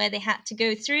situation where they had to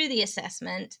go through the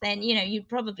assessment, then, you'd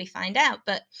probably find out.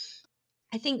 But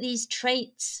I think these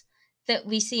traits that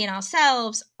we see in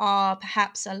ourselves are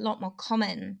perhaps a lot more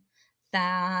common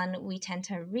than we tend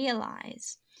to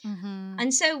realize.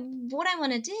 And so what I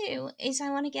want to do is I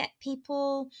want to get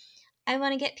people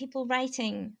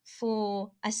writing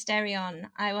for Asterion.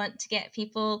 I want to get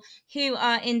people who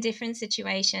are in different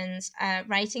situations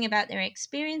writing about their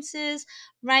experiences,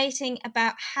 writing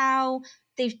about how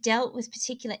they've dealt with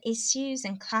particular issues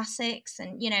and classics,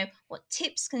 and, what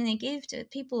tips can they give to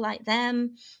people like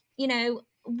them,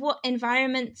 what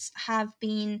environments have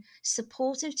been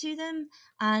supportive to them,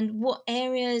 and what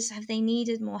areas have they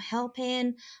needed more help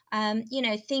in,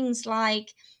 things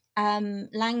like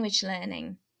language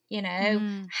learning.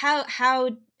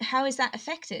 How is that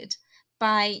affected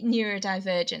by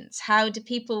neurodivergence? How do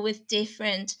people with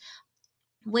different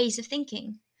ways of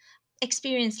thinking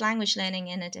experience language learning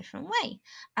in a different way?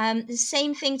 The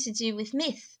same thing to do with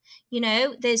myth.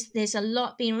 There's a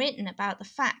lot being written about the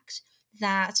fact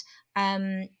that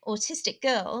autistic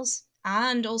girls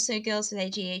and also girls with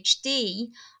ADHD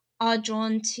are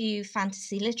drawn to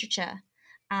fantasy literature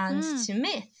and to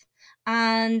myth.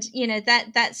 And,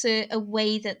 that's a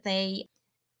way that they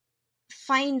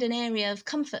find an area of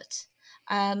comfort,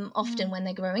 often when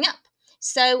they're growing up.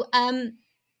 So I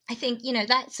think,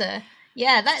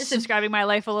 that's describing my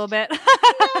life a little bit.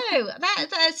 No,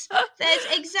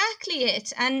 That's exactly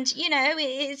it. And, you know,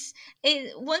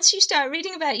 once you start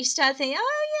reading about it, you start thinking,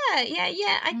 oh,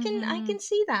 yeah, I can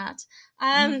see that.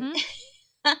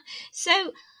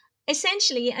 So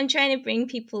essentially, I'm trying to bring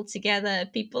people together,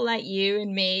 people like you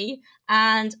and me,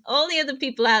 and all the other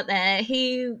people out there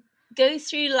who go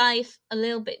through life a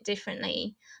little bit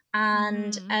differently.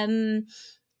 And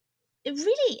it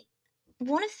really,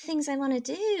 one of the things I want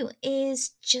to do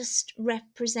is just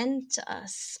represent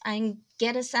us and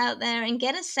get us out there and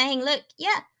get us saying, look,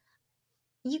 yeah,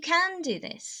 you can do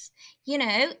this. You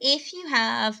know, if you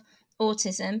have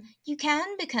autism, you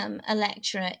can become a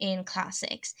lecturer in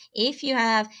classics. If you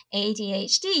have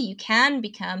ADHD, you can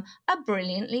become a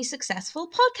brilliantly successful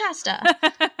podcaster.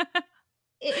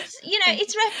 It's, you know,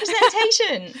 it's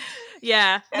representation.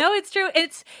 Yeah. No, it's true.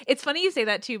 It's funny you say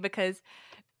that too, because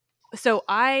so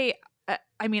I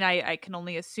mean, I can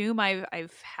only assume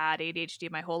I've had ADHD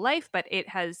my whole life, but it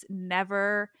has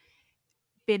never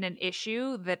been an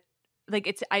issue that, like,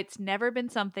 it's never been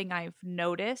something I've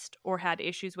noticed or had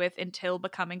issues with until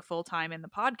becoming full-time in the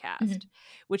podcast,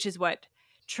 which is what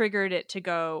triggered it to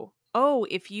go, oh,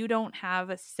 if you don't have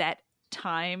a set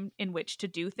time in which to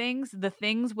do things, the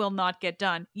things will not get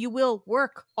done. You will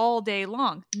work all day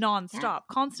long, nonstop,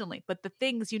 constantly, but the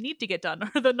things you need to get done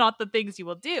are not the things you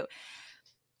will do.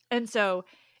 And so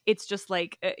it's just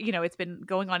like, you know, it's been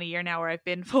going on a year now where I've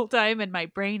been full-time, and my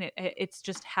brain, it's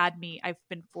just had me, I've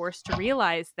been forced to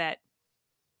realize that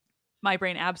my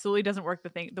brain absolutely doesn't work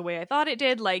the way I thought it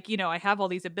did. Like, you know, I have all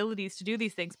these abilities to do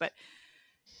these things, but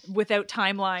without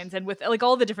timelines and with like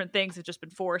all the different things have just been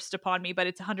forced upon me. But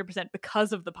it's 100%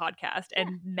 because of the podcast,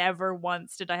 and never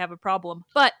once did I have a problem.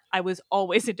 But I was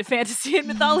always into fantasy and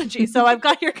mythology, so I've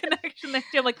got your connection there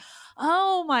too. I'm like,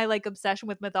 oh, my like obsession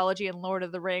with mythology and Lord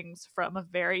of the Rings from a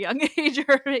very young age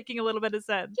are making a little bit of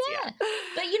sense. Yeah.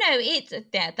 But you know, it's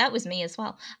that was me as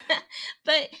well.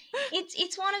 But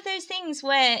it's one of those things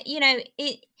where, you know,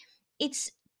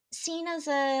 it's seen as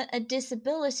a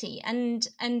disability, and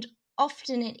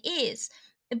often it is,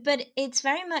 but it's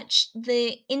very much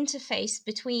the interface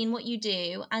between what you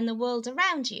do and the world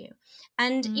around you.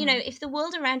 And, you know, if the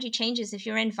world around you changes, if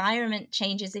your environment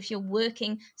changes, if your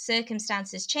working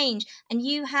circumstances change, and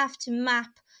you have to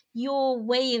map your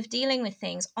way of dealing with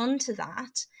things onto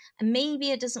that, and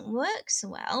maybe it doesn't work so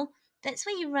well, that's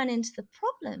where you run into the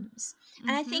problems.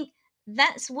 And I think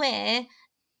that's where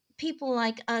people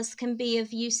like us can be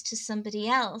of use to somebody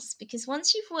else, because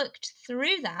once you've worked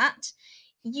through that,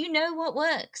 you know what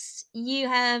works. You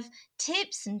have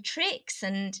tips and tricks,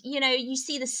 and, you know, you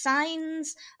see the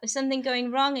signs of something going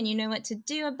wrong and you know what to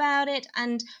do about it.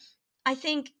 And I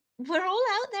think we're all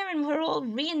out there and we're all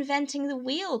reinventing the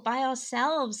wheel by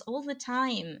ourselves all the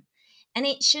time. And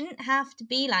it shouldn't have to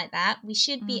be like that. We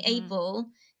should be able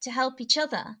to help each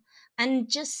other and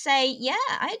just say, yeah,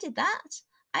 I did that.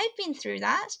 I've been through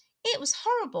that. It was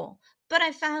horrible, but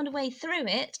I found a way through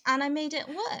it and I made it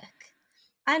work.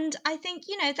 And I think,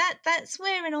 you know, that's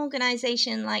where an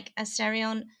organization like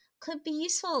Asterion could be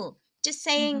useful. Just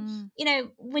saying, you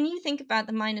know, when you think about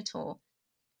the Minotaur,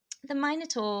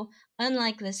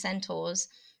 unlike the Centaurs,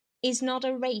 is not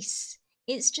a race.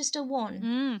 It's just a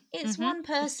one. It's one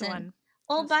person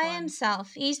all by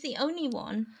himself. He's the only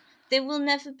one. There will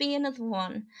never be another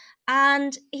one.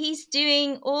 And he's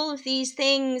doing all of these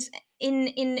things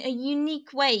in a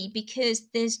unique way because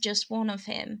there's just one of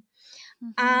him.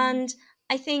 And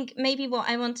I think maybe what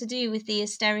I want to do with the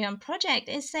Asterion project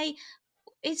is say,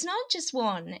 it's not just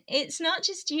one. It's not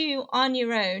just you on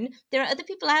your own. There are other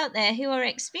people out there who are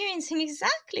experiencing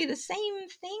exactly the same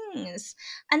things,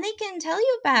 and they can tell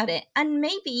you about it. And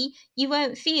maybe you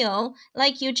won't feel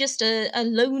like you're just a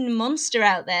lone monster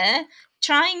out there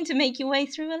trying to make your way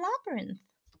through a labyrinth.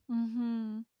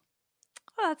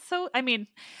 Oh, that's so, I mean,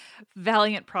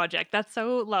 valiant project. That's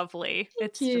so lovely.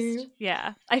 Thank you. Just,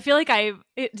 yeah. I feel like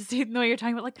just even though you're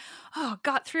talking about like, oh,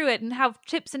 got through it and have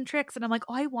tips and tricks. And I'm like,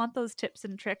 oh, I want those tips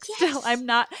and tricks still. I'm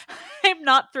not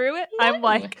through it. No. I'm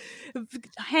like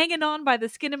hanging on by the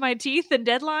skin of my teeth and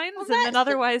deadlines. Well, and then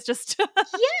otherwise just.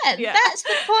 Yeah, that's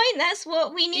the point. That's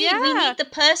what we need. Yeah. We need the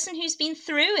person who's been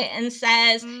through it and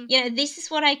says, you know, this is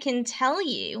what I can tell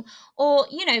you. Or,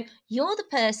 you know, you're the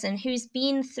person who's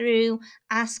been through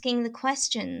asking the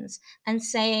questions and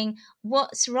saying,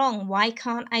 what's wrong? Why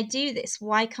can't I do this?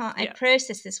 Why can't I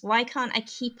process this? Why can't I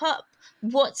keep up?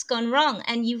 What's gone wrong?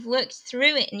 And you've worked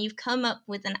through it and you've come up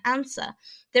with an answer.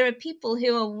 There are people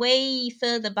who are way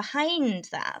further behind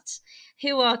that,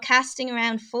 who are casting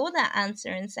around for that answer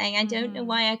and saying, I don't know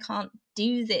why I can't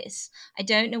do this. I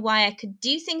don't know why I could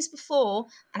do things before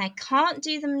and I can't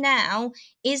do them now.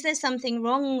 Is there something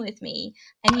wrong with me?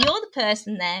 And you're the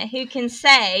person there who can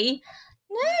say,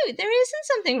 no, there isn't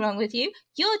something wrong with you.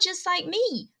 You're just like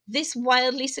me, this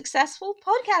wildly successful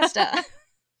podcaster.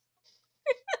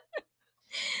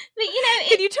 But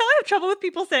can you tell I have trouble with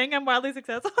people saying I'm wildly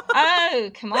successful?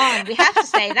 Oh, come on. We have to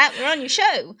say that. We're on your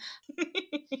show.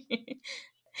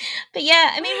 But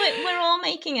yeah, I mean, we're all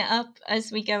making it up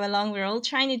as we go along. We're all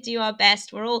trying to do our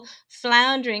best. We're all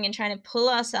floundering and trying to pull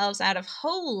ourselves out of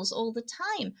holes all the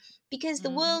time because the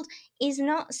world is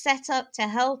not set up to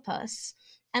help us.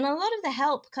 And a lot of the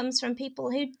help comes from people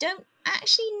who don't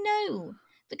actually know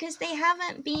because they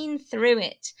haven't been through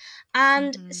it.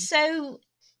 And so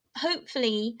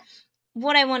hopefully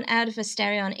what I want out of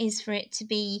Asterion is for it to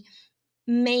be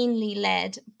mainly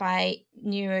led by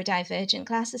neurodivergent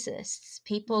classicists,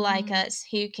 people like us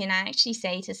who can actually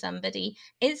say to somebody,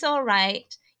 it's all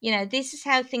right, this is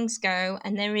how things go,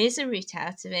 and there is a route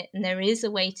out of it, and there is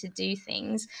a way to do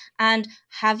things, and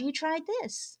have you tried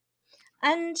this?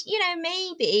 And,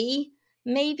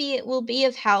 maybe it will be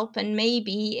of help, and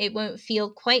maybe it won't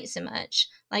feel quite so much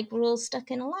like we're all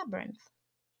stuck in a labyrinth.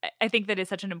 I think that is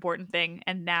such an important thing.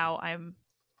 And now I'm,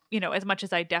 as much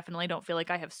as I definitely don't feel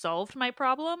like I have solved my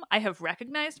problem, I have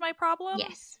recognized my problem.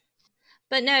 Yes.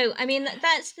 But no, I mean,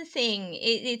 that's the thing.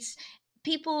 It's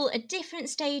people at different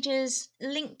stages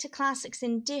linked to classics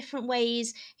in different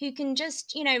ways who can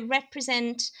just,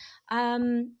 represent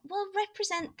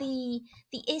the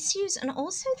issues and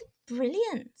also the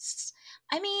brilliance.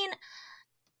 I mean,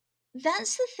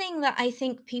 that's the thing that I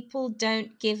think people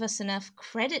don't give us enough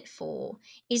credit for,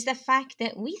 is the fact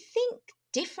that we think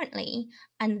differently,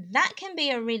 and that can be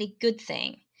a really good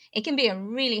thing. It can be a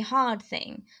really hard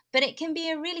thing, but it can be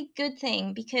a really good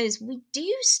thing because we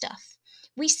do stuff.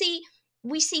 We see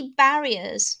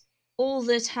barriers all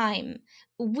the time.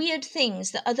 Weird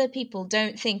things that other people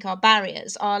don't think are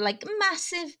barriers are like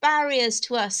massive barriers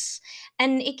to us,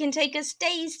 and it can take us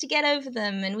days to get over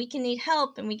them, and we can need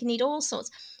help, and we can need all sorts.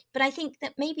 But I think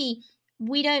that maybe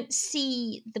we don't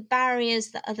see the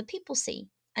barriers that other people see.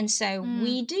 And so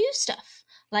we do stuff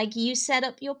like you set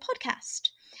up your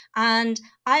podcast. And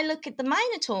I look at the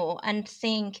Minotaur and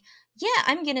think, yeah,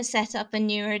 I'm going to set up a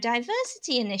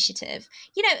neurodiversity initiative.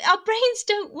 Our brains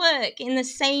don't work in the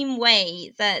same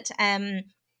way that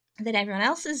everyone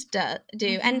else's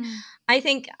do. And I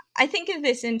think of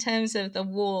this in terms of the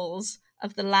walls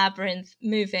of the labyrinth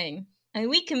moving. And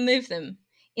we can move them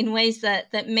in ways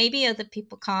that maybe other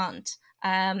people can't.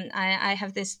 I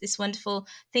have this wonderful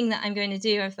thing that I'm going to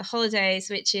do over the holidays,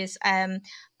 which is,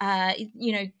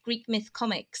 Greek myth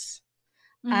comics.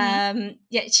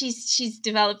 She's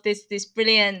developed this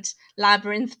brilliant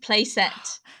labyrinth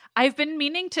playset. I've been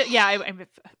meaning to. Yeah, I've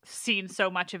seen so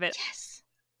much of it. Yes.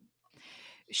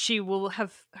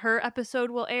 Her episode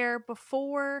will air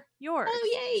before yours.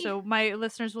 Oh, yay. So my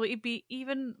listeners will be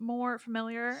even more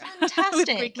familiar with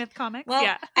Greek myth comics. Well,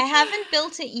 yeah. I haven't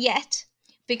built it yet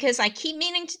because I keep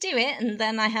meaning to do it, and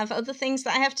then I have other things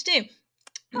that I have to do.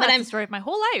 But that's the story of my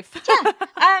whole life. Yeah.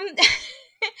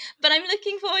 But I'm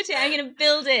looking forward to it. I'm going to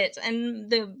build it, and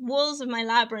the walls of my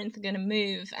labyrinth are going to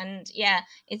move. And yeah,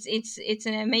 it's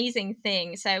an amazing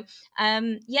thing. So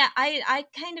I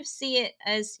kind of see it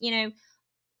as,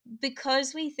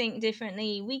 because we think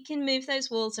differently, we can move those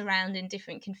walls around in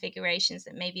different configurations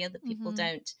that maybe other people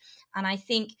don't. And I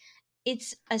think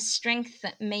it's a strength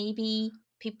that maybe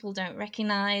people don't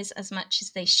recognize as much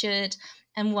as they should.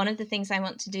 And one of the things I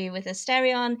want to do with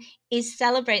Asterion is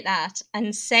celebrate that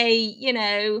and say,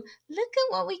 look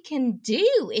at what we can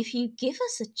do if you give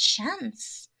us a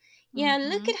chance.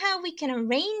 Look at how we can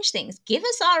arrange things. Give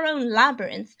us our own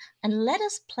labyrinth and let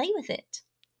us play with it.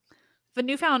 The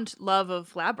newfound love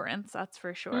of labyrinths, that's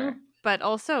for sure. But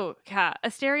also, yeah,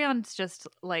 Asterion's just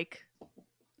like,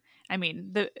 I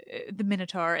mean, the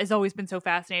Minotaur has always been so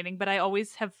fascinating, but I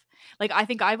always have, I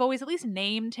think I've always at least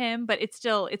named him, but it's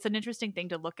an interesting thing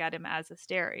to look at him as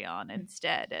Asterion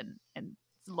instead and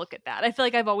look at that. I feel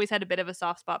like I've always had a bit of a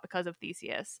soft spot because of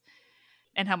Theseus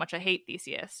and how much I hate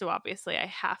Theseus. So obviously I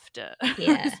have to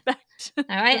respect the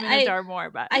Minotaur more.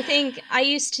 But I think I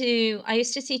used to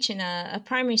teach in a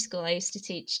primary school. I used to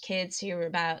teach kids who were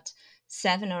about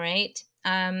 7 or 8.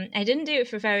 I didn't do it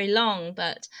for very long,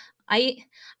 but I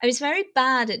was very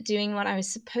bad at doing what I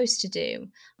was supposed to do.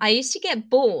 I used to get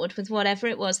bored with whatever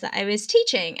it was that I was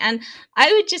teaching, and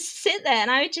I would just sit there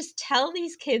and I would just tell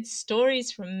these kids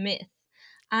stories from myth.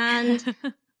 And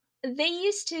they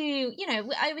used to,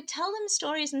 I would tell them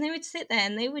stories and they would sit there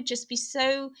and they would just be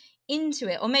so into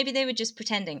it, or maybe they were just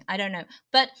pretending, I don't know,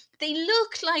 but they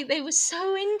looked like they were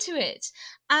so into it.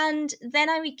 And then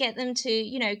I would get them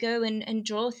to, go and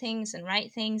draw things and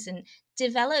write things and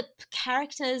develop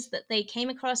characters that they came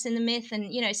across in the myth,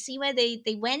 and see where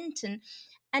they went,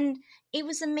 and it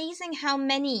was amazing how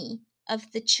many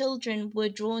of the children were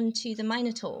drawn to the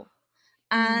Minotaur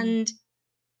and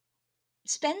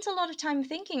spent a lot of time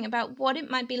thinking about what it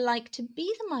might be like to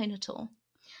be the Minotaur.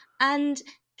 And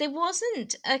there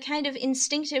wasn't a kind of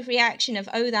instinctive reaction of,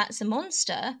 oh, that's a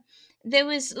monster. There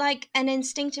was like an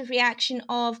instinctive reaction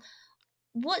of,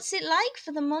 what's it like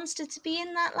for the monster to be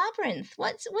in that labyrinth?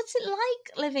 What's it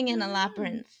like living in a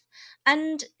labyrinth?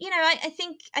 And I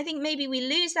think maybe we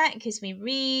lose that because we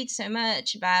read so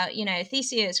much about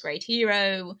Theseus, great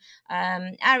hero,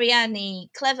 Ariadne,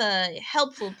 clever,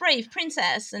 helpful, brave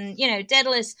princess, and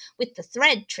Daedalus with the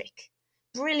thread trick,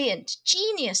 brilliant,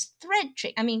 genius thread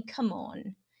trick. I mean, come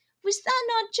on, was that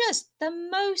not just the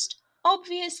most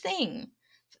obvious thing?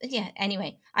 Yeah,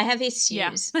 anyway, I have issues.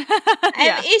 Yeah. I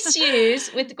have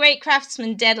issues with the great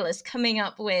craftsman Daedalus coming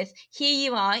up with, here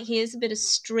you are, here's a bit of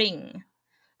string.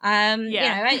 I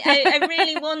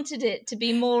really wanted it to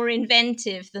be more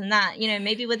inventive than that,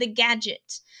 maybe with a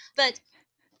gadget. But,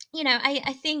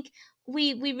 I think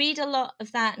we read a lot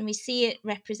of that and we see it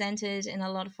represented in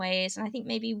a lot of ways. And I think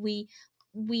maybe we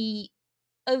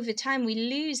over time, we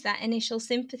lose that initial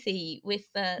sympathy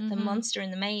with the monster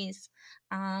in the maze.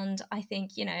 And I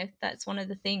think, that's one of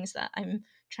the things that I'm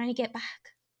trying to get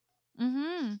back.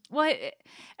 Well,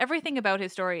 everything about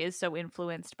his story is so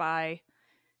influenced by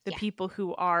the people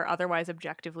who are otherwise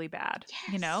objectively bad.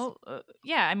 Yes.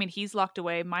 I mean, he's locked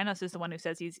away. Minos is the one who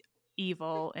says he's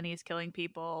evil and he's killing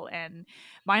people. And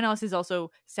Minos is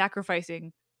also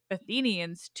sacrificing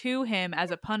Athenians to him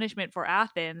as a punishment for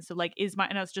Athens. So like, is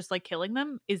Minos just like killing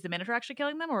them? Is the Minotaur actually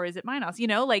killing them, or is it Minos?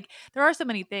 There are so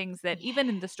many things that even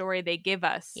in the story they give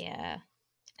us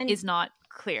is not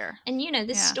clear. And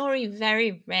this story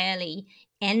very rarely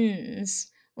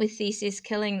ends with Theseus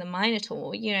killing the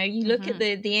Minotaur. You look at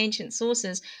the ancient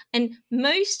sources, and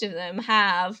most of them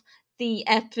have the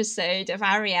episode of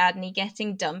Ariadne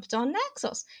getting dumped on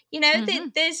Naxos.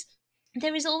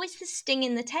 There is always the sting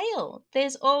in the tail.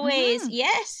 There's always,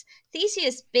 yes,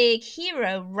 Theseus, big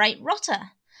hero, right rotter.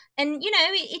 And,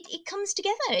 it comes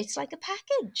together. It's like a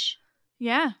package.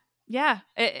 Yeah.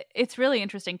 It's really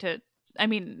interesting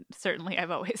certainly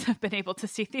I've always been able to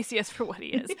see Theseus for what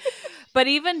he is. But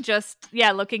even just,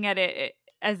 looking at it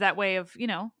as that way of,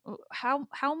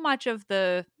 how much of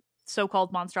the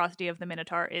so-called monstrosity of the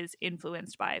Minotaur is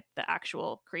influenced by the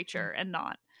actual creature and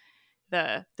not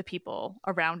the people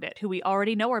around it who we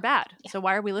already know are bad. So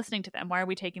why are we listening to them? Why are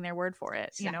we taking their word for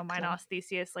it? Exactly. Minos,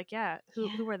 Theseus,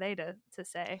 who are they to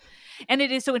say? And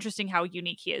it is so interesting how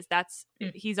unique he is.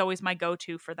 He's always my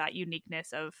go-to for that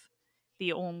uniqueness of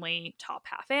the only top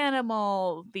half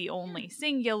animal, the only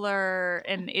singular,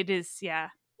 and it is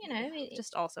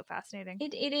just also fascinating.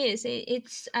 It is.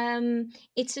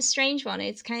 It's a strange one.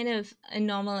 It's kind of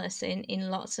anomalous in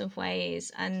lots of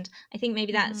ways, and I think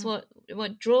maybe that's what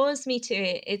draws me to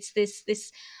it. It's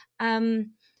this I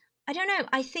don't know.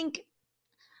 I think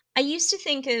I used to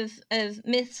think of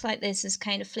myths like this as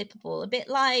kind of flippable, a bit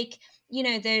like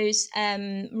those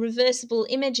reversible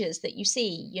images that you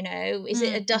see. Is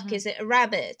it a duck? Is it a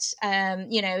rabbit?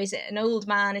 Is it an old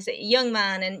man? Is it a young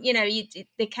man? And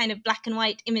they're kind of black and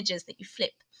white images that you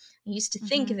flip. I used to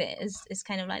think of it as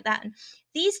kind of like that. And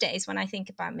these days, when I think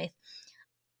about myth,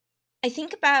 I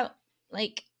think about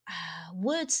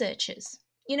word searches.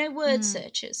 Word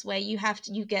searches where you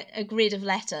get a grid of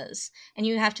letters and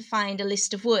you have to find a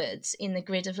list of words in the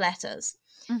grid of letters.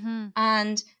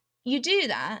 And you do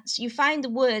that, you find the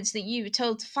words that you were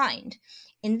told to find.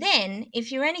 And then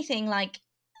if you're anything like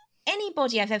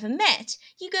anybody I've ever met,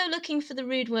 you go looking for the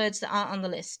rude words that aren't on the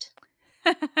list.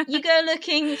 You go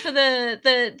looking for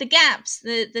the gaps,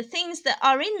 the things that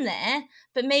are in there,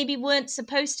 but maybe weren't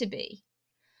supposed to be.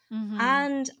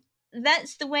 And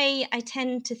that's the way I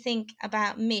tend to think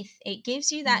about myth. It gives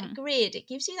you that grid, it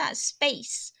gives you that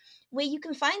space where you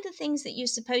can find the things that you're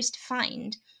supposed to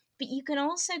find, but you can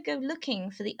also go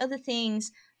looking for the other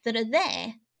things that are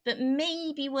there, but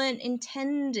maybe weren't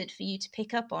intended for you to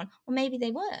pick up on, or maybe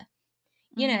they were.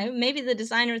 Maybe the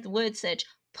designer of the word search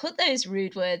put those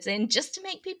rude words in just to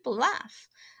make people laugh.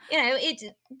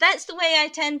 That's the way I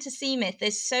tend to see myth.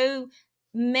 There's so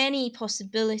many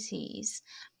possibilities,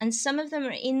 and some of them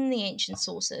are in the ancient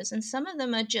sources, and some of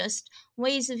them are just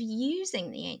ways of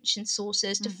using the ancient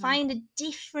sources to find a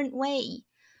different way.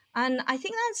 And I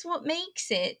think that's what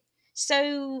makes it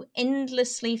so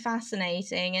endlessly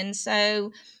fascinating, and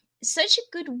such a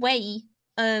good way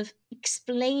of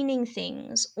explaining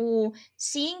things or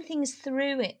seeing things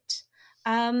through it,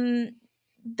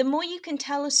 the more you can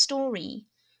tell a story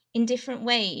in different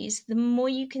ways, the more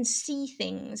you can see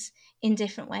things in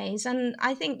different ways. And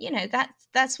I think,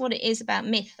 that's what it is about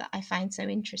myth that I find so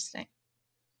interesting.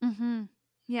 Mm-hmm.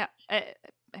 Yeah.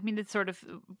 I mean, it's sort of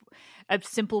a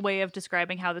simple way of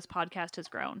describing how this podcast has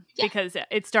grown, because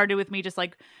it started with me just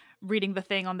like reading the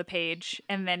thing on the page,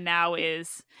 and then now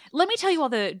is, let me tell you all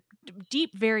the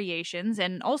deep variations,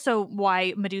 and also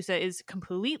why Medusa is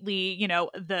completely,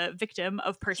 the victim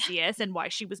of Perseus, and why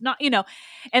she was not,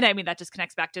 and I mean, that just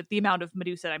connects back to the amount of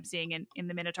Medusa I'm seeing in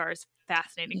the Minotaur is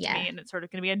fascinating to me, and it's sort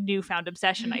of going to be a newfound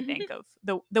obsession, I think, of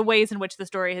the ways in which the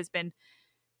story has been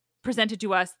presented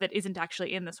to us that isn't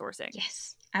actually in the sourcing.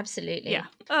 Yes, absolutely. Yeah.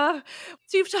 So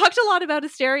you've talked a lot about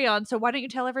Asterion, so why don't you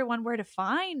tell everyone where to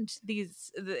find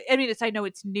these? I mean, I know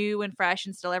it's new and fresh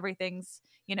and still everything's,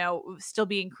 still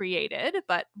being created,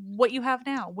 but what you have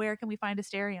now, where can we find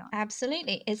Asterion?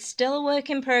 Absolutely. It's still a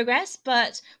work in progress,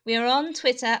 but we are on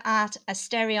Twitter at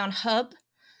Asterion Hub.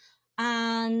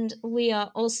 And we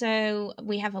have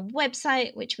a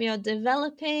website which we are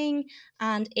developing,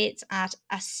 and it's at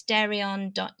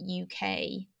asterion.uk.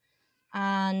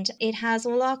 And it has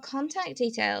all our contact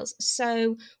details.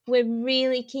 So we're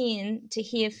really keen to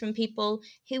hear from people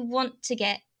who want to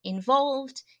get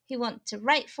involved, who want to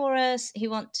write for us, who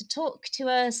want to talk to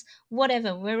us,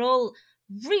 whatever. We're all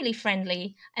really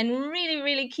friendly and really,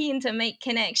 really keen to make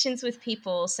connections with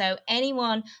people. So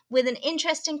anyone with an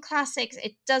interest in classics,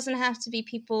 it doesn't have to be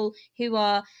people who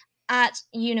are at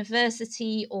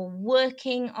university or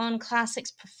working on classics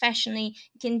professionally.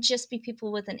 It can just be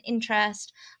people with an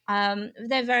interest.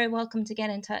 They're very welcome to get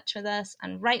in touch with us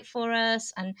and write for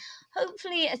us. And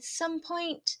hopefully at some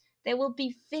point there will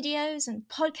be videos and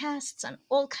podcasts and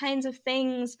all kinds of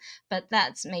things, but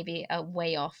that's maybe a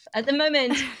way off. At the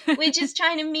moment, we're just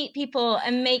trying to meet people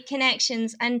and make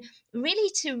connections and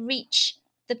really to reach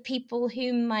the people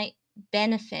who might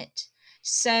benefit.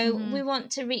 So we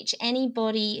want to reach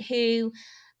anybody who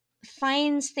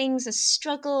finds things a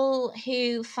struggle,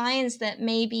 who finds that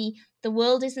maybe the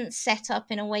world isn't set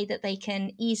up in a way that they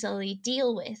can easily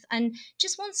deal with, and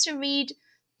just wants to read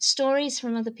stories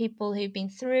from other people who've been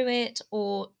through it,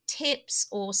 or tips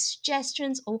or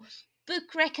suggestions or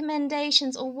book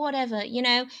recommendations or whatever,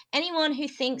 anyone who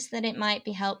thinks that it might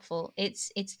be helpful.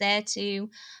 It's there to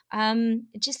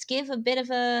just give a bit of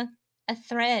a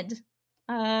thread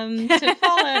to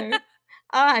follow.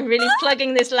 I'm really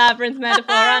plugging this labyrinth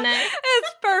metaphor, aren't I?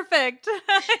 It's perfect.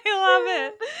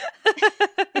 I love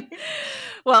it.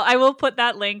 Well, I will put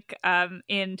that link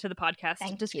into the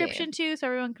podcast description too, so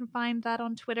everyone can find that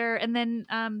on Twitter. And then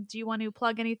do you want to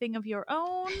plug anything of your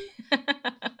own?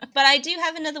 But I do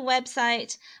have another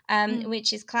website,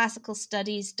 which is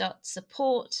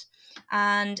classicalstudies.support.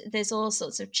 And there's all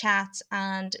sorts of chat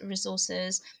and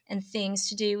resources and things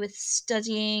to do with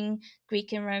studying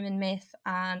Greek and Roman myth,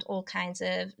 and all kinds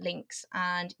of links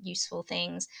and useful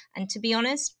things. And to be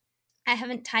honest, I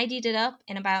haven't tidied it up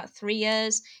in about 3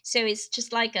 years. So it's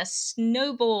just like a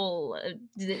snowball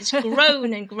that's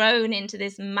grown and grown into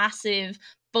this massive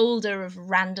boulder of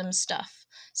random stuff.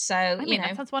 So,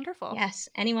 that sounds wonderful. Yes,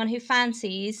 anyone who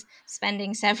fancies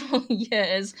spending several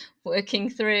years working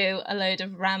through a load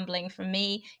of rambling from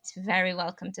me is very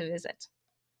welcome to visit.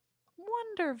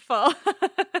 Wonderful.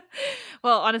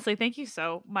 Well, honestly, thank you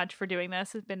so much for doing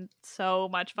this. It's been so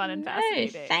much fun and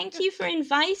fascinating. Thank you for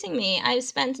inviting me. I've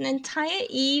spent an entire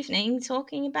evening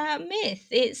talking about myth.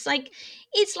 It's like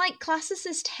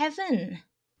classicist heaven.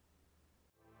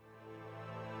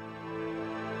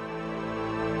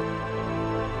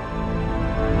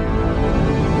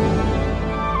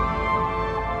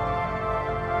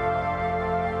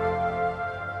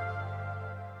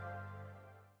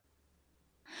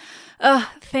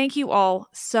 Thank you all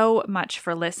so much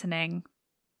for listening.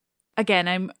 Again,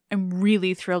 I'm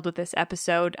really thrilled with this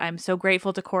episode. I'm so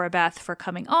grateful to Cora Beth for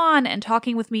coming on and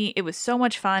talking with me. It was so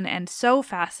much fun and so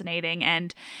fascinating,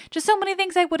 and just so many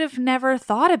things I would have never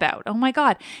thought about. Oh my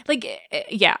God.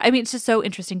 It's just so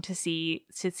interesting to see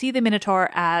the Minotaur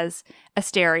as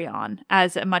Asterion,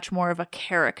 as a much more of a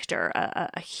character,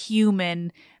 a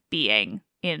human being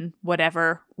in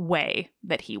whatever way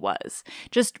that he was.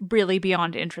 Just really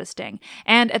beyond interesting.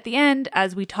 And at the end,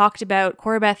 as we talked about,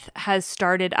 Cora Beth has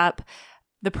started up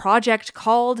the project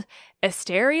called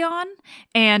Asterion,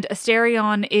 and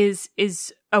Asterion is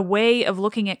a way of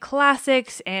looking at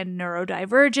classics and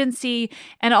neurodivergency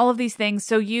and all of these things.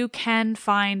 So you can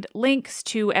find links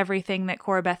to everything that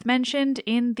Cora Beth mentioned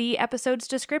in the episode's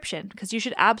description, because you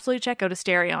should absolutely check out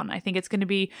Asterion. I think it's going to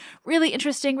be really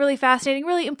interesting, really fascinating,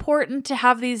 really important to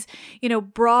have these,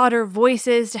 broader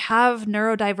voices, to have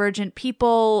neurodivergent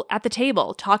people at the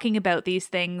table talking about these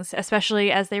things,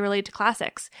 especially as they relate to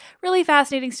classics. Really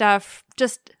fascinating stuff,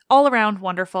 just all around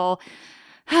wonderful.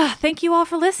 Thank you all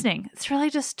for listening. It's really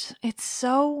it's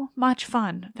so much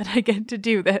fun that I get to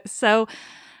do this. So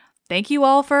thank you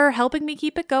all for helping me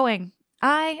keep it going.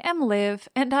 I am Liv,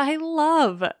 and I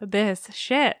love this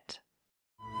shit.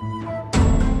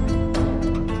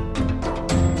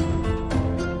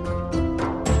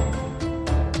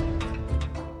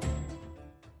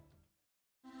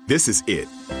 This is it.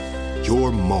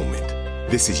 Your moment.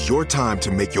 This is your time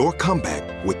to make your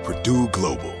comeback with Purdue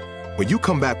Global. When you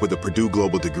come back with a Purdue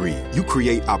Global degree, you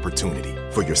create opportunity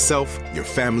for yourself, your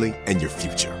family, and your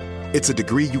future. It's a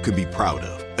degree you can be proud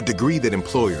of, a degree that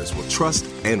employers will trust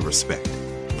and respect.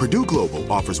 Purdue Global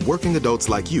offers working adults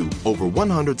like you over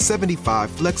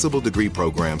 175 flexible degree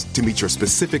programs to meet your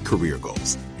specific career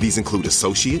goals. These include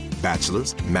associate,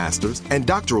 bachelor's, master's, and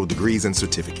doctoral degrees and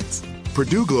certificates.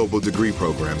 Purdue Global degree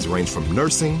programs range from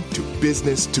nursing to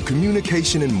business to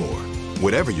communication and more.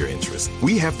 Whatever your interest,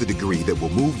 we have the degree that will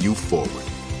move you forward.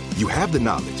 You have the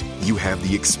knowledge, you have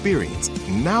the experience.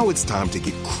 Now it's time to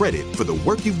get credit for the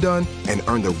work you've done and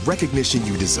earn the recognition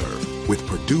you deserve with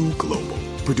Purdue Global,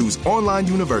 Purdue's online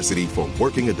university for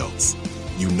working adults.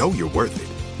 You know you're worth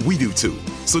it. We do too.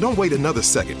 So don't wait another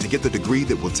second to get the degree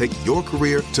that will take your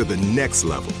career to the next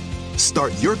level.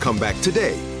 Start your comeback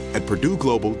today at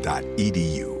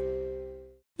purdueglobal.edu.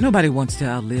 Nobody wants to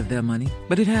outlive their money,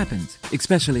 but it happens,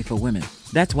 especially for women.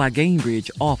 That's why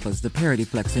Gainbridge offers the Parity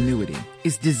Flex annuity.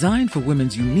 It's designed for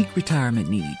women's unique retirement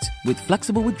needs, with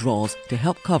flexible withdrawals to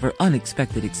help cover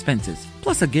unexpected expenses,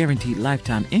 plus a guaranteed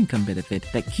lifetime income benefit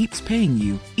that keeps paying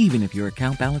you even if your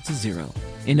account balance is zero.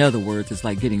 In other words, it's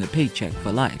like getting a paycheck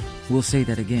for life. We'll say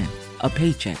that again. A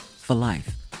paycheck for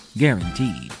life.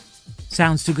 Guaranteed.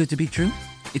 Sounds too good to be true?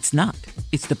 It's not.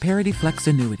 It's the Parity Flex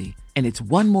annuity, and it's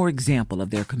one more example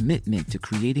of their commitment to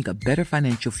creating a better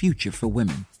financial future for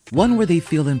women. One where they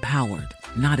feel empowered,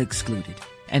 not excluded,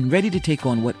 and ready to take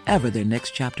on whatever their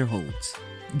next chapter holds.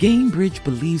 Gainbridge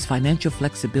believes financial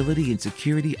flexibility and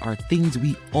security are things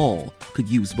we all could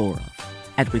use more of.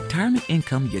 At retirement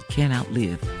income you can't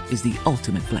outlive is the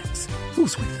ultimate flex.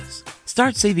 Who's with us?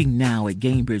 Start saving now at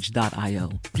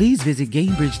Gainbridge.io. Please visit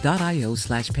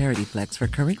Gainbridge.io/ParityFlex for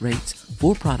current rates,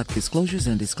 for product disclosures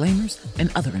and disclaimers, and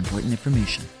other important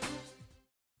information.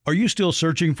 Are you still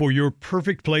searching for your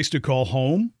perfect place to call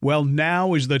home? Well,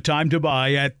 now is the time to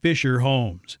buy at Fisher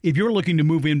Homes. If you're looking to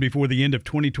move in before the end of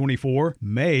 2024,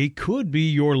 May could be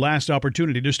your last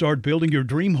opportunity to start building your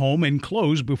dream home and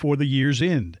close before the year's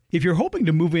end. If you're hoping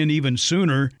to move in even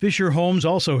sooner, Fisher Homes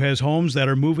also has homes that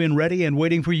are move-in ready and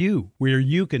waiting for you, where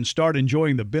you can start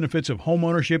enjoying the benefits of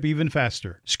homeownership even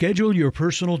faster. Schedule your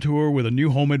personal tour with a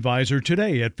new home advisor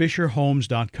today at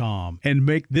FisherHomes.com and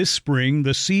make this spring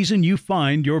the season you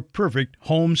find your perfect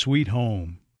home sweet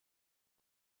home.